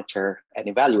monitor and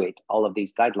evaluate all of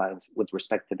these guidelines with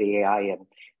respect to the AI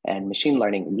and machine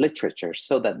learning literature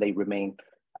so that they remain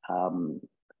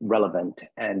relevant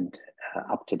and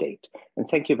up to date. And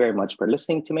thank you very much for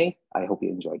listening to me. I hope you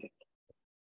enjoyed it.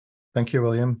 Thank you,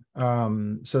 William.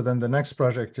 So then the next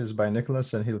project is by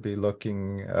Nicholas, and he'll be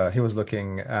looking, he was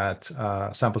looking at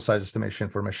sample size estimation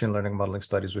for machine learning modeling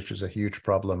studies, which is a huge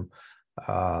problem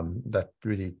that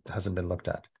really hasn't been looked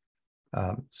at.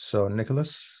 So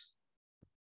Nicholas.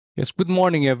 Yes, good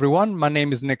morning, everyone. My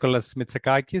name is Nicholas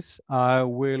Mitsakakis. I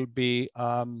will be,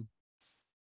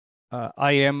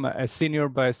 I am a senior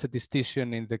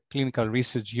biostatistician in the clinical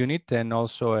research unit and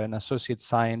also an associate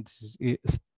scientist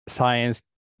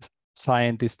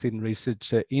in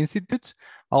research institutes.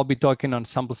 I'll be talking on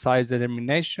sample size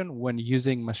determination when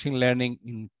using machine learning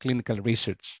in clinical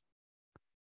research.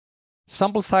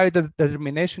 Sample size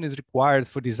determination is required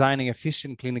for designing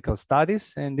efficient clinical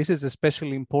studies, and this is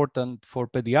especially important for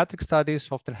pediatric studies,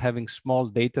 often having small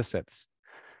data sets.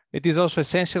 It is also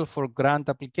essential for grant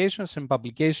applications and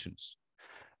publications.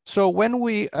 So when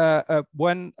we have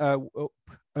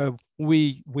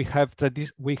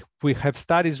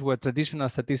studies where traditional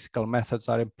statistical methods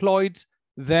are employed,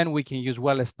 then we can use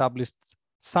well-established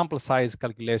sample size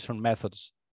calculation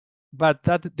methods. But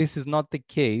this is not the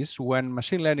case when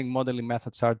machine learning modeling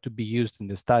methods are to be used in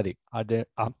the study, the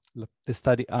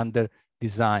study under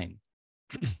design.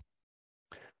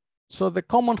 So the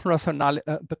common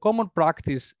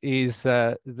practice is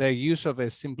the use of a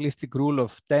simplistic rule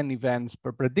of 10 events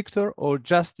per predictor, or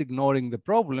just ignoring the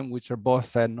problem, which are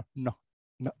both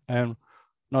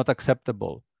not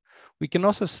acceptable.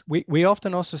 We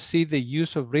often also see the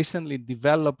use of recently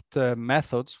developed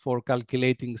methods for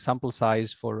calculating sample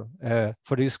size for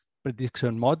risk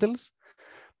prediction models.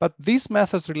 But these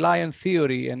methods rely on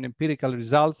theory and empirical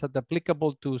results that are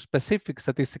applicable to specific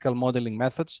statistical modeling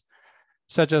methods,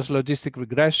 such as logistic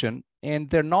regression, and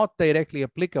they're not directly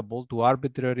applicable to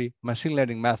arbitrary machine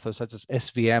learning methods such as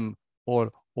SVM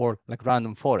or like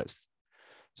random forest.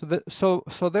 So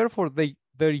therefore,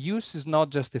 their use is not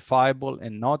justifiable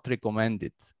and not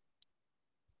recommended.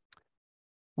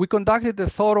 We conducted a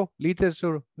thorough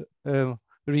literature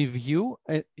review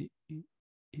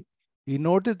in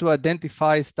order to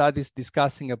identify studies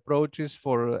discussing approaches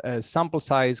for sample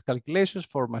size calculations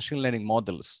for machine learning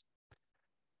models.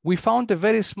 We found a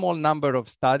very small number of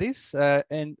studies,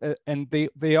 and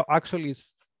they actually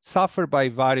suffer by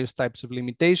various types of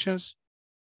limitations,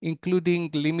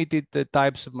 including limited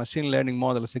types of machine learning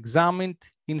models examined,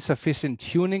 insufficient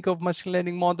tuning of machine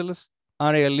learning models,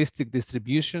 unrealistic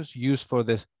distributions used for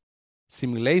the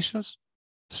simulations,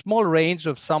 small range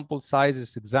of sample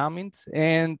sizes examined,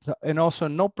 and also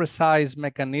no precise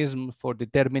mechanism for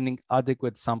determining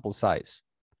adequate sample size.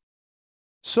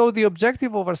 So the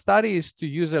objective of our study is to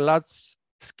use a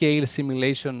large-scale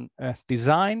simulation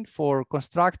design for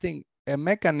constructing a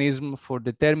mechanism for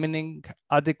determining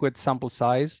adequate sample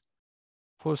size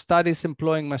for studies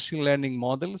employing machine learning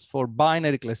models for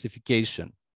binary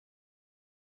classification.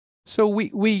 So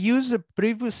we use a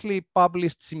previously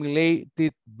published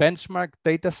simulated benchmark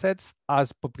data sets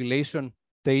as population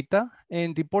data,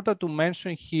 and important to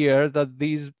mention here that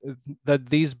these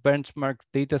benchmark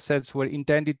data sets were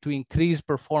intended to increase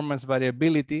performance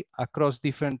variability across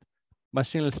different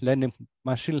machine learning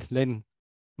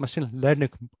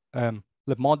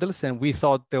models, and we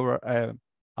thought they were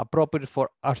appropriate for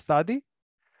our study.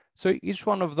 So each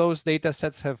one of those data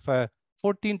sets have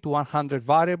 14 to 100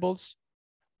 variables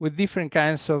with different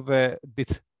kinds of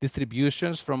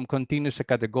distributions, from continuous and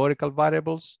categorical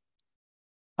variables.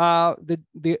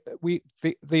 They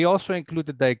also include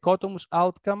a dichotomous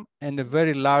outcome and a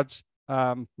very large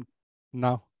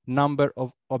number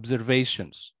of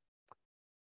observations.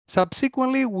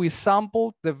 Subsequently, we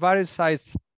sampled the various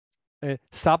sized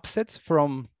subsets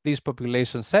from these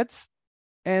population sets,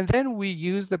 and then we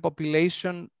use the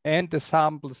population and the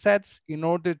sample sets in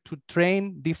order to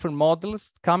train different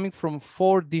models coming from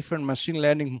 4 different machine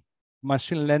learning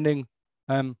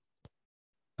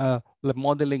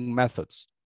modeling methods.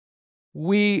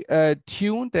 We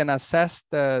tuned and assessed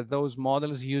those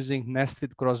models using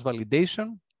nested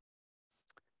cross-validation,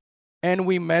 and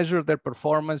we measured their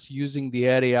performance using the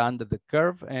area under the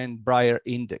curve and Breyer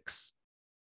index.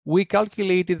 We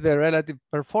calculated the relative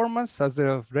performance as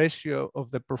the ratio of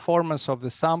the performance of the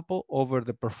sample over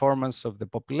the performance of the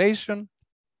population.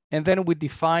 And then we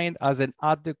defined as an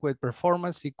adequate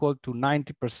performance equal to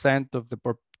 90%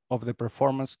 of the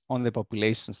performance on the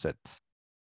population set.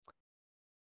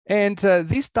 And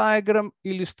this diagram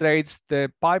illustrates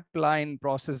the pipeline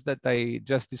process that I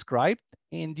just described.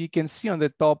 And you can see on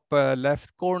the top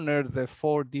left corner the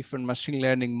 4 different machine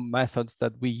learning methods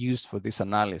that we used for this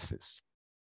analysis.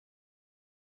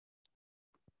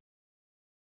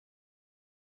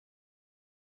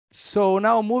 So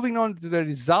now moving on to the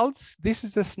results, this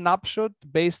is a snapshot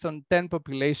based on 10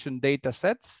 population data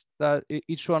sets, that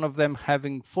each one of them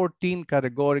having 14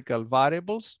 categorical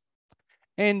variables.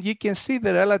 And you can see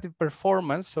the relative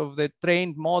performance of the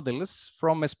trained models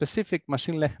from a specific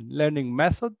machine learning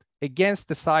method against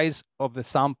the size of the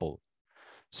sample.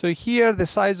 So here, the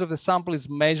size of the sample is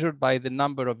measured by the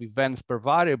number of events per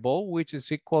variable, which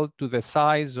is equal to the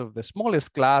size of the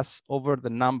smallest class over the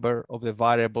number of the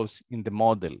variables in the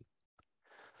model.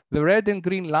 The red and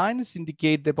green lines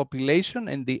indicate the population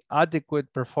and the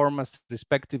adequate performance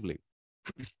respectively.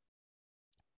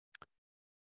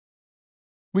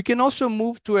 We can also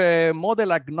move to a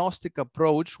model agnostic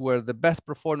approach where the best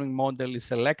performing model is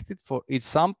selected for each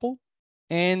sample.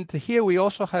 And here we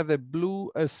also have a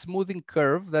blue smoothing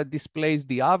curve that displays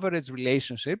the average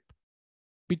relationship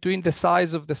between the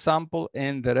size of the sample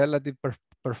and the relative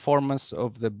performance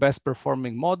of the best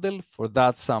performing model for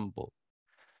that sample.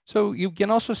 So you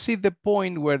can also see the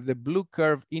point where the blue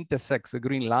curve intersects the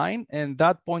green line, and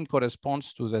that point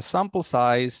corresponds to the sample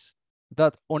size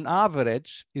that on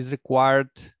average is required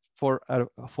for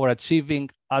achieving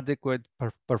adequate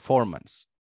performance.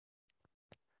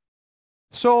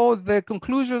 So the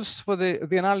conclusions for the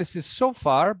analysis so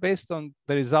far, based on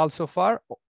the results so far,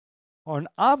 on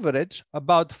average,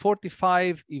 about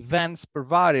 45 events per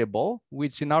variable,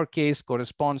 which in our case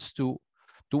corresponds to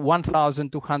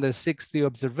 1,260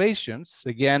 observations.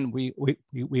 Again,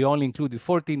 we only included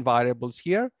 14 variables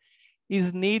here,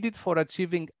 is needed for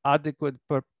achieving adequate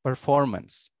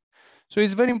performance. So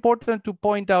it's very important to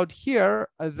point out here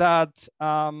that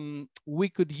we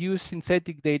could use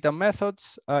synthetic data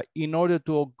methods in order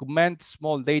to augment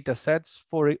small data sets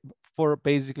for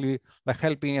basically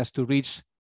helping us to reach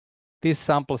this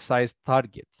sample size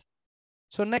target.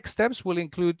 So next steps will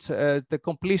include the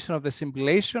completion of the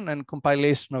simulation and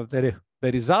compilation of the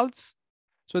results.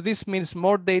 So this means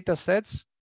more data sets,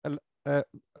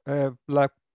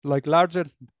 like larger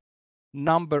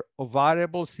number of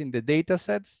variables in the data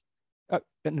sets,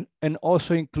 and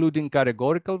also including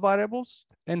categorical variables.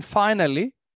 And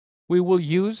finally, we will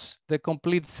use the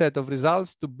complete set of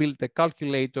results to build a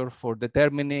calculator for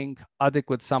determining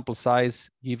adequate sample size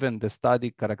given the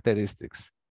study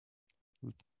characteristics.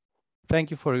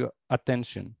 Thank you for your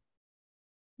attention.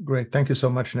 Great, thank you so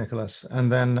much, Nicholas.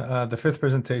 And then the 5th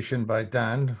presentation by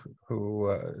Dan,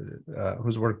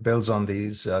 whose work builds on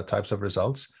these types of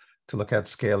results to look at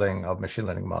scaling of machine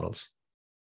learning models.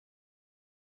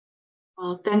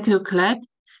 Well, thank you, Khaled.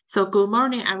 So good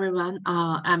morning, everyone.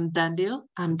 I'm Daniel.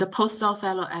 I'm the postdoc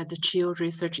fellow at the CHEO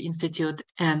Research Institute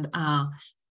and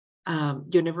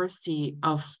University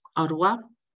of Ottawa.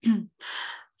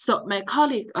 So my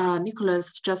colleague,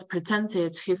 Nicholas, just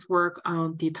presented his work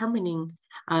on determining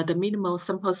the minimal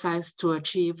sample size to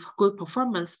achieve good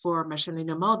performance for machine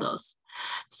learning models.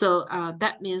 So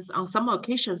that means on some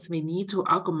occasions, we need to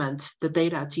augment the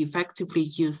data to effectively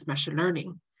use machine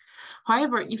learning.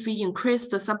 However, if we increase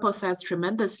the sample size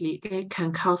tremendously, it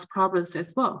can cause problems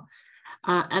as well.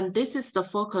 And this is the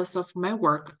focus of my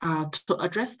work to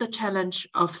address the challenge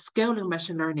of scaling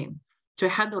machine learning to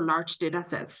handle large data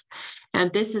sets.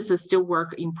 And this is still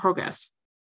work in progress.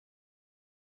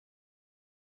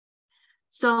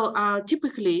 So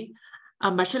typically,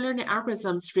 machine learning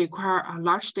algorithms require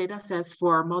large data sets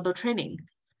for model training.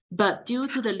 But due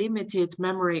to the limited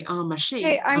memory on a machine—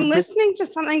 Hey, I'm listening to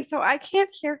something, so I can't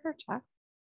hear her talk.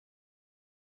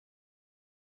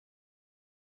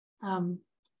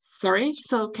 Sorry,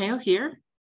 so can you hear?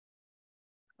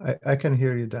 I can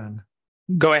hear you, Dan.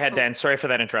 Go ahead, Dan. Sorry for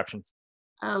that interruption.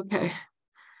 Okay.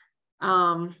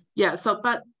 Yeah,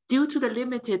 but due to the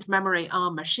limited memory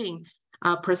on a machine,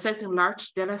 processing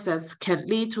large data sets can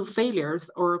lead to failures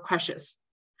or crashes.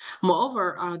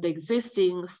 Moreover, the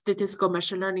existing statistical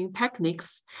machine learning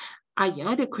techniques are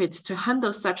inadequate to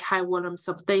handle such high volumes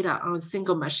of data on a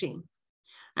single machine.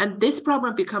 And this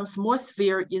problem becomes more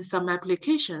severe in some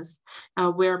applications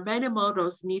where many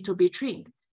models need to be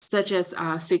trained, such as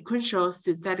sequential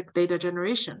synthetic data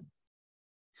generation.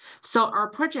 So our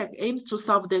project aims to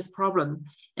solve this problem,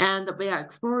 and we are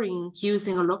exploring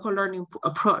using a local learning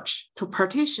approach to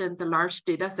partition the large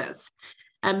data sets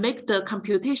and make the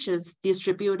computations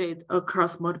distributed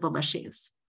across multiple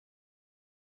machines.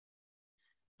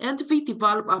 And we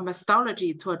developed a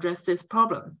methodology to address this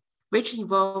problem, which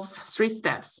involves 3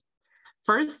 steps.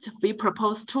 First, we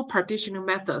propose 2 partitioning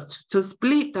methods to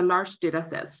split the large data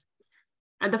sets.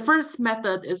 And the first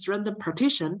method is random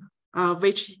partition,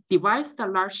 which divides the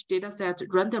large data set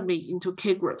randomly into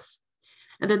K groups.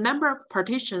 And the number of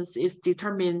partitions is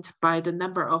determined by the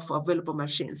number of available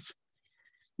machines.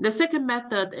 The second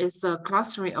method is a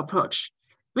clustering approach,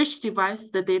 which divides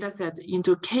the dataset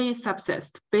into K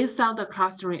subsets based on the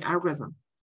clustering algorithm.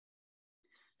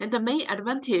 And the main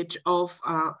advantage of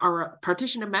our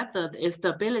partitioning method is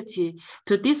the ability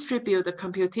to distribute the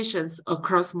computations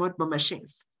across multiple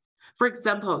machines. For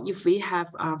example, if we have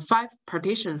 5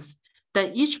 partitions,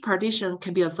 then each partition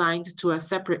can be assigned to a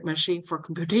separate machine for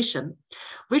computation,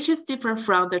 which is different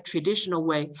from the traditional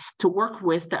way to work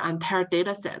with the entire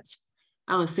dataset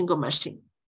on a single machine.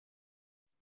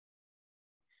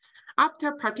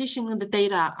 After partitioning the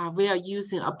data, we are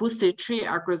using a boosted tree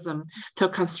algorithm to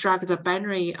construct a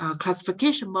binary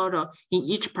classification model in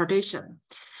each partition.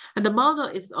 And the model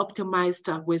is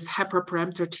optimized with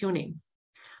hyperparameter tuning.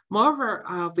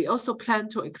 Moreover, we also plan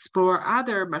to explore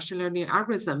other machine learning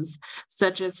algorithms,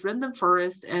 such as random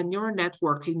forest and neural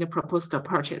network in the proposed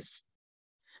approaches.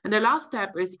 And the last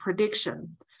step is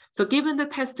prediction. So given the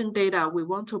testing data, we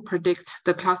want to predict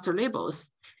the cluster labels.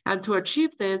 And to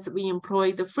achieve this, we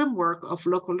employ the framework of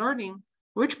local learning,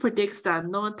 which predicts the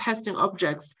known testing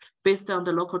objects based on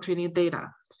the local training data.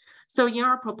 So in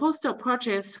our proposed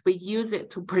approaches, we use it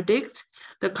to predict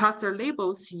the cluster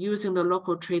labels using the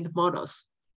local trained models.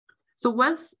 So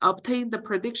once obtained the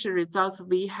prediction results,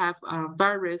 we have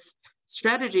various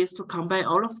strategies to combine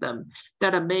all of them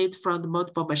that are made from the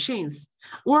multiple machines,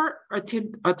 or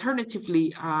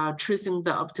alternatively, choosing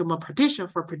the optimal partition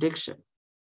for prediction.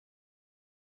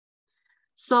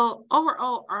 So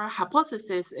overall, our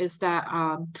hypothesis is that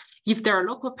if there are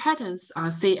local patterns,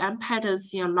 say M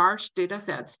patterns in a large data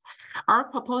set, our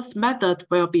proposed method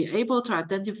will be able to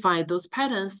identify those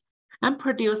patterns and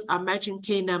produce a matching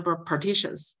K number of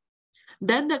partitions.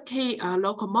 Then the K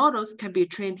local models can be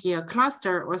trained in a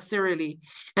cluster or serially,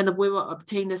 and we will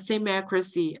obtain the same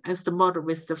accuracy as the model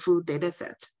with the full data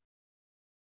set.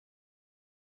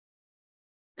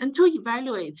 And to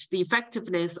evaluate the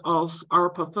effectiveness of our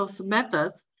proposed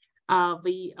methods,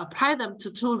 we apply them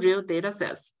to 2 real data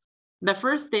sets. The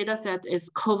first data set is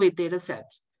COVID data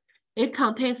set. It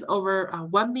contains over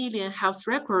 1 million health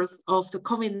records of the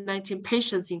COVID-19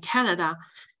 patients in Canada,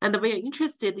 and we are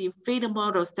interested in feeding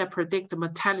models that predict the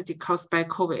mortality caused by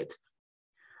COVID.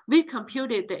 We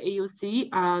computed the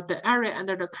AUC, the area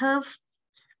under the curve,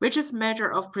 which is a measure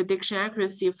of prediction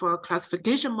accuracy for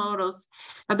classification models,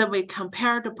 and then we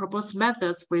compare the proposed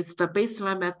methods with the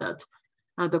baseline method,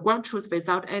 the ground truth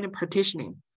without any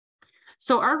partitioning.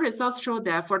 So our results show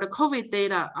that for the COVID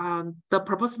data, the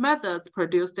proposed methods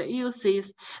produce the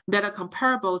AUCs that are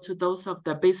comparable to those of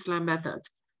the baseline method.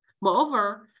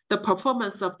 Moreover, the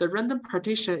performance of the random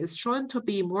partition is shown to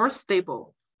be more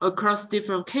stable across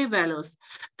different K values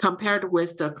compared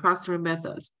with the clustering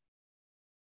methods.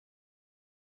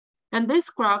 And this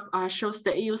graph shows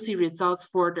the AUC results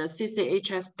for the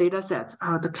CCHS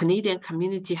dataset, the Canadian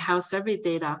Community Health Survey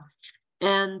data.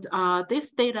 And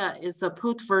this data is a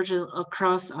pooled version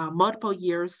across multiple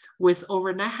years with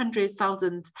over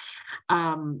 900,000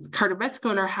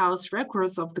 cardiovascular health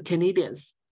records of the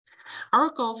Canadians. Our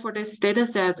goal for this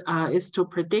dataset is to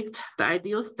predict the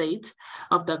ideal state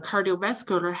of the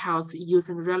cardiovascular health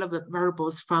using relevant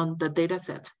variables from the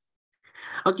dataset.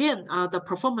 Again, the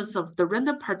performance of the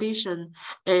random partition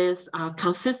is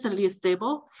consistently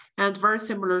stable and very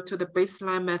similar to the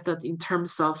baseline method in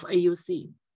terms of AUC.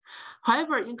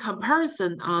 However, in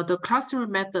comparison, the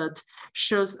clustering method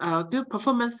shows good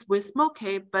performance with small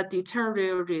k, but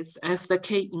deteriorates as the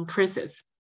k increases.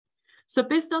 So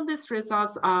based on these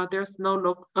results, there's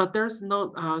no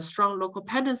strong local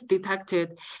patterns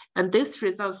detected, and these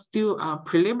results still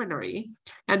preliminary.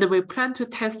 And we plan to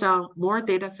test out more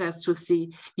data sets to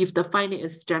see if the finding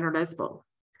is generalizable.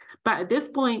 But at this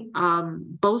point,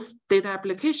 both data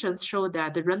applications show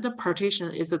that the random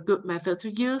partition is a good method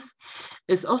to use.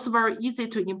 It's also very easy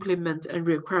to implement and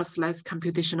requires less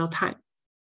computational time.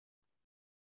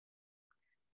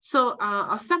 So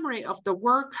a summary of the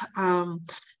work,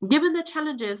 given the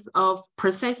challenges of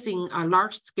processing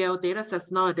large-scale data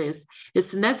sets nowadays,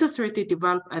 it's necessary to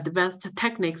develop advanced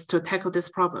techniques to tackle this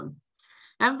problem.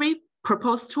 And we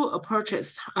propose 2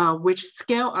 approaches which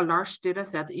scale a large data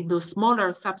set into smaller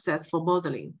subsets for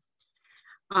modeling.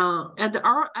 And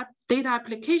our data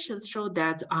applications show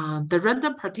that the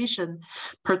random partition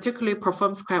particularly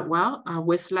performs quite well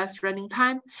with less running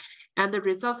time, and the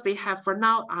results we have for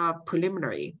now are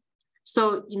preliminary.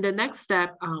 So in the next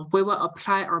step, we will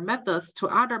apply our methods to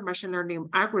other machine learning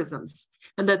algorithms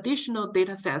and additional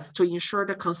data sets to ensure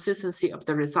the consistency of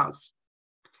the results.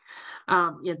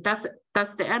 Yeah,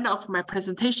 that's the end of my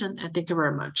presentation, and thank you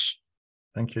very much.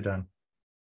 Thank you, Dan.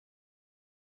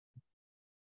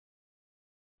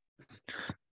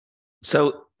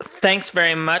 So thanks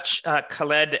very much,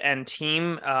 Khaled and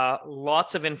team.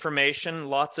 Lots of information,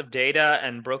 lots of data,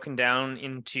 and broken down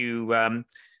into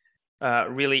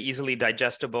really easily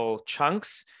digestible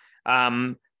chunks.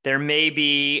 There may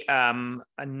be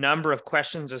a number of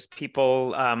questions as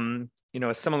people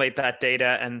assimilate that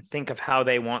data and think of how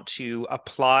they want to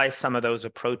apply some of those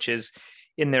approaches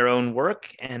in their own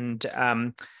work. And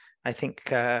I think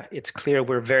it's clear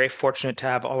we're very fortunate to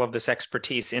have all of this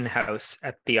expertise in-house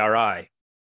at the RI.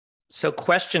 So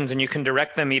questions, and you can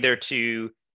direct them either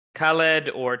to Khaled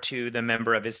or to the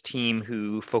member of his team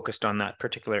who focused on that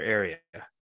particular area.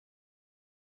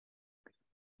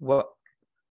 Well,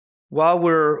 while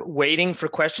we're waiting for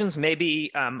questions,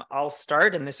 maybe I'll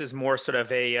start, and this is more sort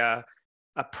of a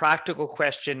practical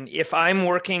question. If I'm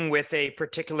working with a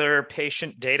particular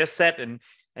patient data set, and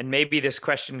maybe this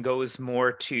question goes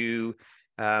more to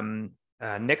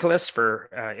Nicholas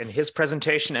in his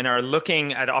presentation, and are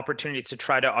looking at opportunities to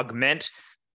try to augment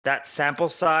that sample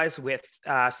size with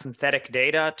synthetic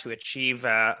data to achieve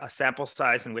a sample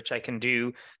size in which I can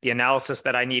do the analysis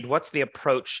that I need. What's the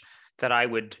approach that I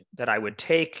would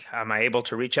take? Am I able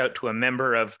to reach out to a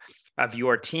member of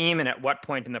your team, and at what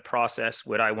point in the process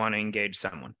would I want to engage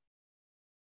someone?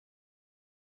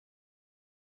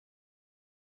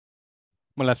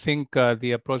 Well, I think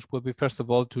the approach will be, first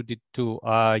of all, to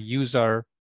use our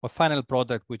final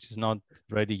product, which is not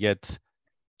ready yet,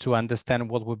 to understand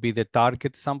what would be the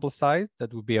target sample size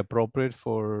that would be appropriate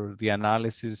for the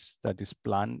analysis that is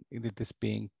planned.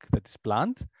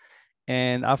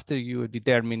 And after you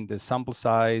determine the sample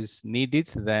size needed,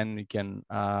 then you can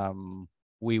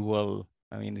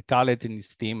Khaled and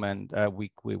his team, and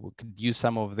we could use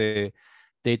some of the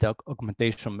data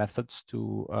augmentation methods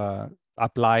to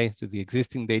apply to the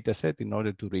existing data set in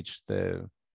order to reach the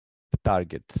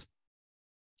target.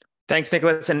 Thanks,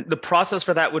 Nicholas. And the process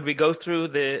for that, would we go through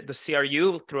the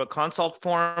CRU, through a consult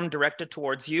form directed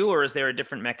towards you, or is there a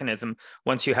different mechanism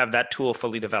once you have that tool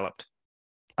fully developed?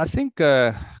 I think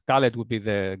Khaled would be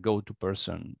the go-to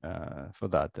person for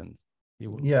that. And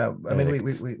yeah, I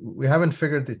mean, we haven't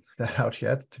figured that out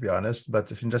yet, to be honest,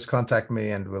 but if you can just contact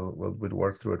me and we'll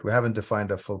work through it. We haven't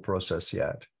defined a full process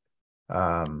yet.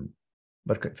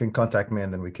 But if you can contact me,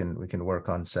 and then we can work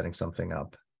on setting something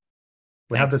up.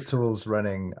 We have the tools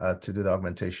running to do the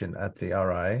augmentation at the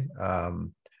RI.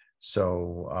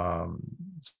 So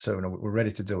we're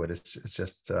ready to do it. It's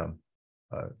just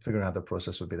figuring out the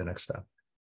process would be the next step.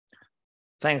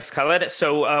 Thanks, Khaled.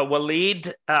 So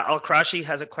Waleed Al-Krashi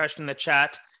has a question in the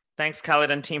chat. Thanks, Khaled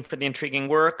and team, for the intriguing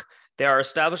work. There are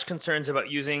established concerns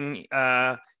about using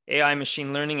AI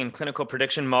machine learning in clinical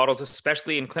prediction models,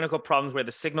 especially in clinical problems where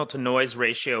the signal to noise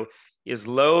ratio is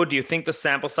low. Do you think the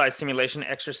sample size simulation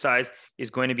exercise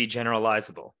is going to be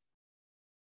generalizable?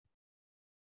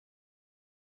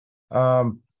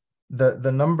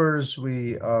 The numbers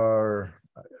we are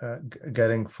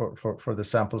getting for the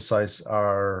sample size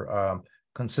are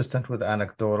consistent with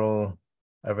anecdotal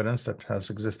evidence that has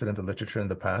existed in the literature in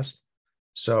the past.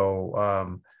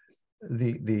 So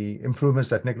the improvements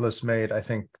that Nicholas made, I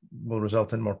think, will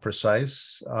result in more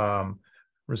precise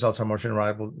results, are more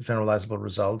generalizable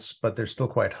results, but they're still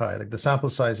quite high. Like the sample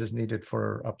sizes needed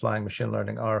for applying machine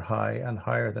learning are high and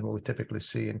higher than what we typically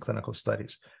see in clinical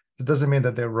studies. It doesn't mean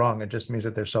that they're wrong. It just means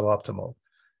that they're suboptimal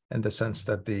in the sense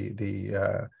that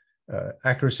the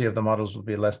accuracy of the models would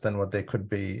be less than what they could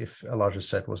be if a larger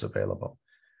set was available.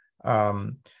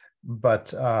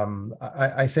 But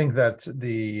I think that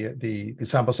the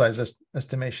sample size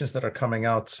estimations that are coming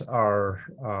out are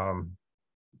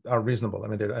reasonable. I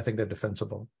mean, I think they're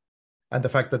defensible. And the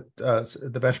fact that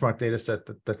the benchmark data set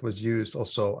that was used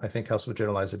also, I think, helps with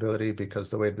generalizability, because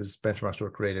the way these benchmarks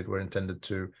were created were intended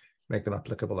to make them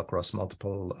applicable across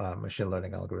multiple machine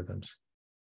learning algorithms.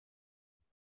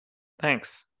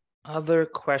 Thanks. Other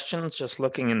questions, just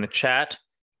looking in the chat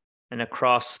and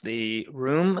across the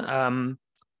room.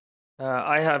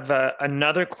 I have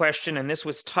another question, and this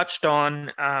was touched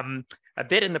on a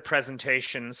bit in the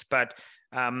presentations, but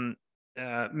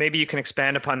maybe you can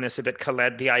expand upon this a bit,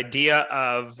 Khaled, the idea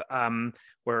of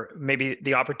where maybe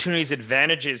the opportunities,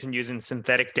 advantages in using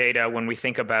synthetic data when we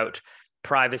think about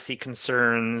privacy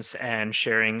concerns and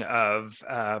sharing of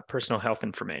personal health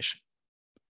information.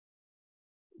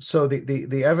 So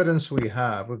the evidence we've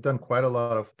done quite a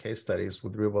lot of case studies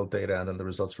with real world data and then the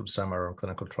results from SEMA or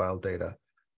clinical trial data.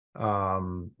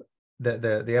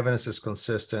 the evidence is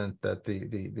consistent that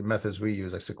the methods we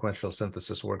use, like sequential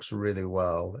synthesis, works really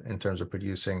well in terms of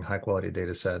producing high quality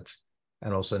data sets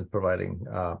and also in providing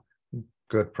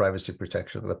good privacy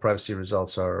protection. The privacy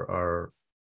results are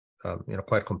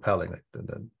quite compelling.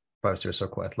 The privacy rates are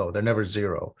quite low. They're never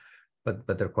zero, but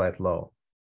they're quite low.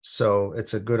 So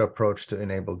it's a good approach to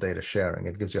enable data sharing.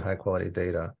 It gives you high quality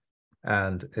data,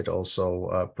 and it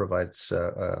also provides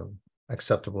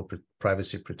acceptable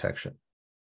privacy protection.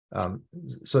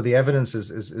 So the evidence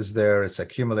is there. It's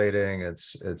accumulating.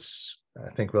 It's I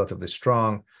think relatively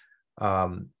strong.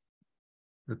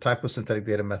 The type of synthetic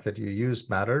data method you use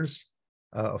matters,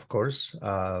 of course.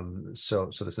 So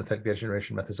the synthetic data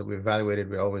generation methods that we evaluated,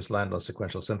 we always land on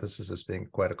sequential synthesis as being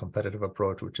quite a competitive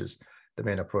approach, which is the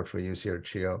main approach we use here at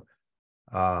CHEO.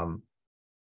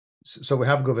 So we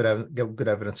have good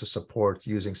evidence to support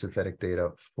using synthetic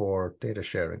data for data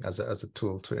sharing as a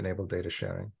tool to enable data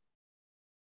sharing.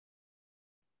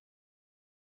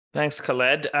 Thanks,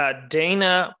 Khaled.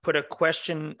 Dana put a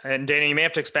question, and Dana, you may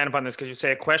have to expand upon this because you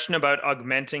say a question about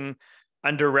augmenting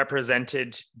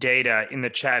underrepresented data in the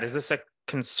chat. Is this a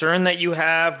concern that you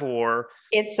have, or?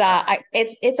 It's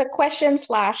a question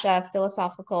slash a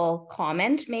philosophical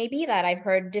comment, maybe, that I've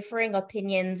heard differing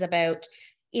opinions about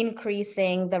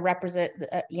increasing the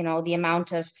the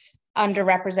amount of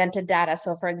underrepresented data.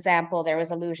 So for example, there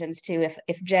was allusions to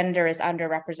if gender is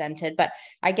underrepresented, but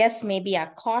I guess maybe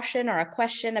a caution or a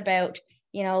question about,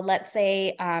 let's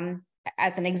say,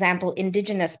 as an example,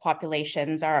 Indigenous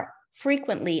populations are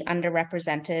frequently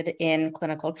underrepresented in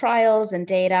clinical trials and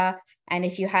data. And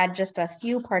if you had just a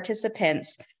few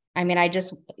participants, I mean, I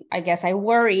guess I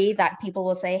worry that people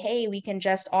will say, hey, we can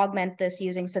just augment this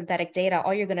using synthetic data.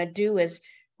 All you're going to do is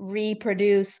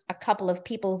reproduce a couple of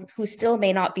people who still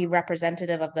may not be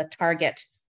representative of the target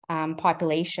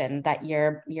population that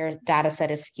your data set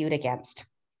is skewed against.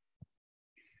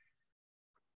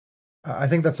 I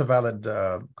think that's a valid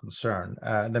concern.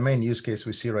 The main use case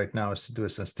we see right now is to do a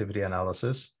sensitivity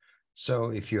analysis. So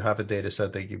if you have a data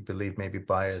set that you believe may be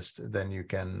biased, then you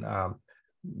can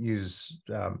use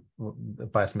a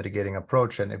bias mitigating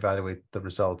approach and evaluate the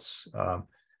results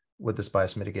with this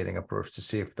bias mitigating approach to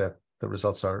see if the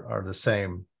results are the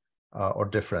same or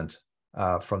different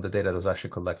from the data that was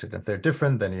actually collected. If they're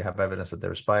different, then you have evidence that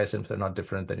there's bias. And if they're not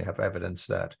different, then you have evidence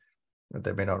that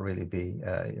there may not really be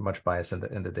much bias in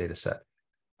the data set.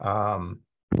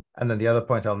 And then the other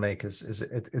point I'll make is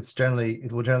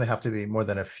it will generally have to be more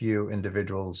than a few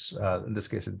individuals, in this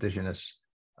case, Indigenous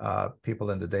people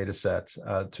in the data set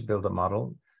to build a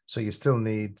model. So you still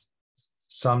need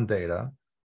some data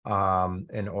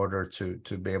in order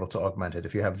to be able to augment it.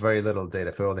 If you have very little data,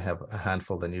 if you only have a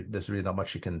handful, then there's really not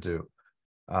much you can do.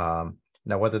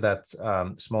 Now, whether that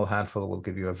small handful will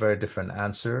give you a very different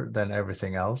answer than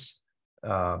everything else,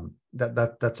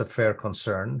 that's a fair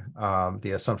concern.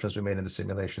 The assumptions we made in the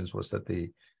simulations was that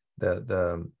we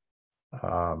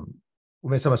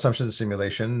made some assumptions in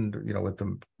simulation, with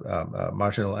the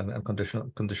marginal and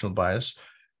conditional bias,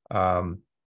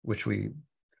 which we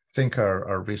think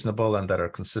are reasonable and that are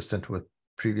consistent with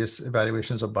previous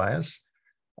evaluations of bias.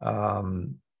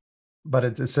 But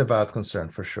it's about concern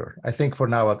for sure. I think for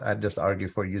now, I'd just argue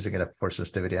for using it for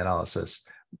sensitivity analysis,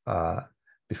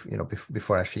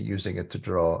 before actually using it to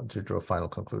draw final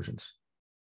conclusions.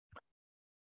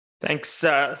 Thanks,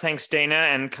 Dana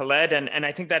and Khaled, and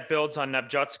I think that builds on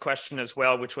Navjot's question as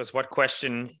well, which was what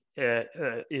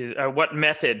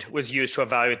method was used to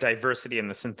evaluate diversity in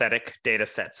the synthetic data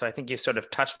set. So I think you sort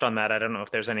of touched on that. I don't know if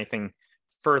there's anything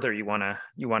further you want to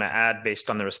add based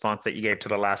on the response that you gave to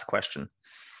the last question.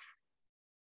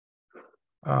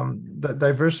 The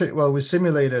diversity, well, we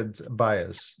simulated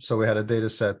bias. So we had a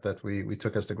data set that we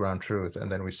took as the ground truth,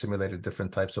 and then we simulated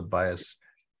different types of bias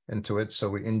into it. So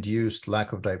we induced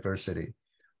lack of diversity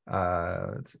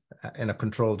in a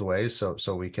controlled way. So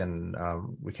we can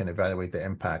evaluate the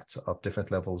impact of different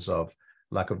levels of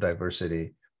lack of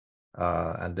diversity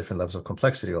and different levels of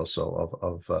complexity also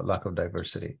of lack of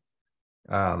diversity.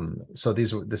 So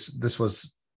this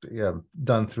was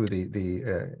done through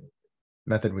the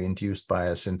method we induced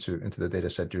bias into the data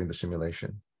set during the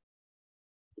simulation.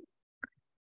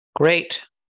 Great.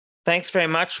 Thanks very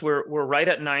much. We're right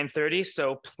at 9:30,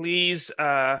 so please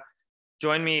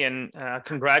join me in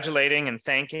congratulating and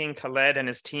thanking Khaled and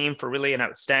his team for really an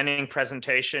outstanding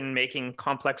presentation, making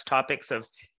complex topics of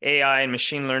AI and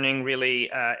machine learning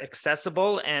really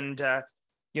accessible. And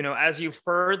as you've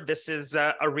heard, this is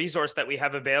a resource that we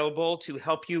have available to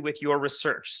help you with your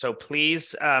research. So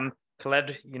please,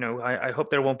 Khaled, I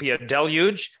hope there won't be a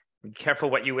deluge. Be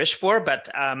careful what you wish for, but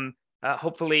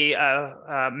hopefully,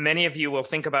 many of you will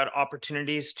think about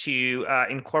opportunities to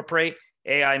incorporate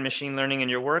AI and machine learning in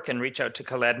your work and reach out to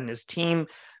Khaled and his team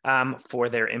for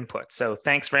their input. So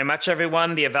thanks very much,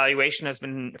 everyone. The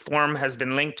evaluation form has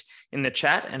been linked in the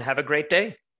chat, and have a great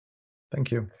day.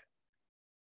 Thank you.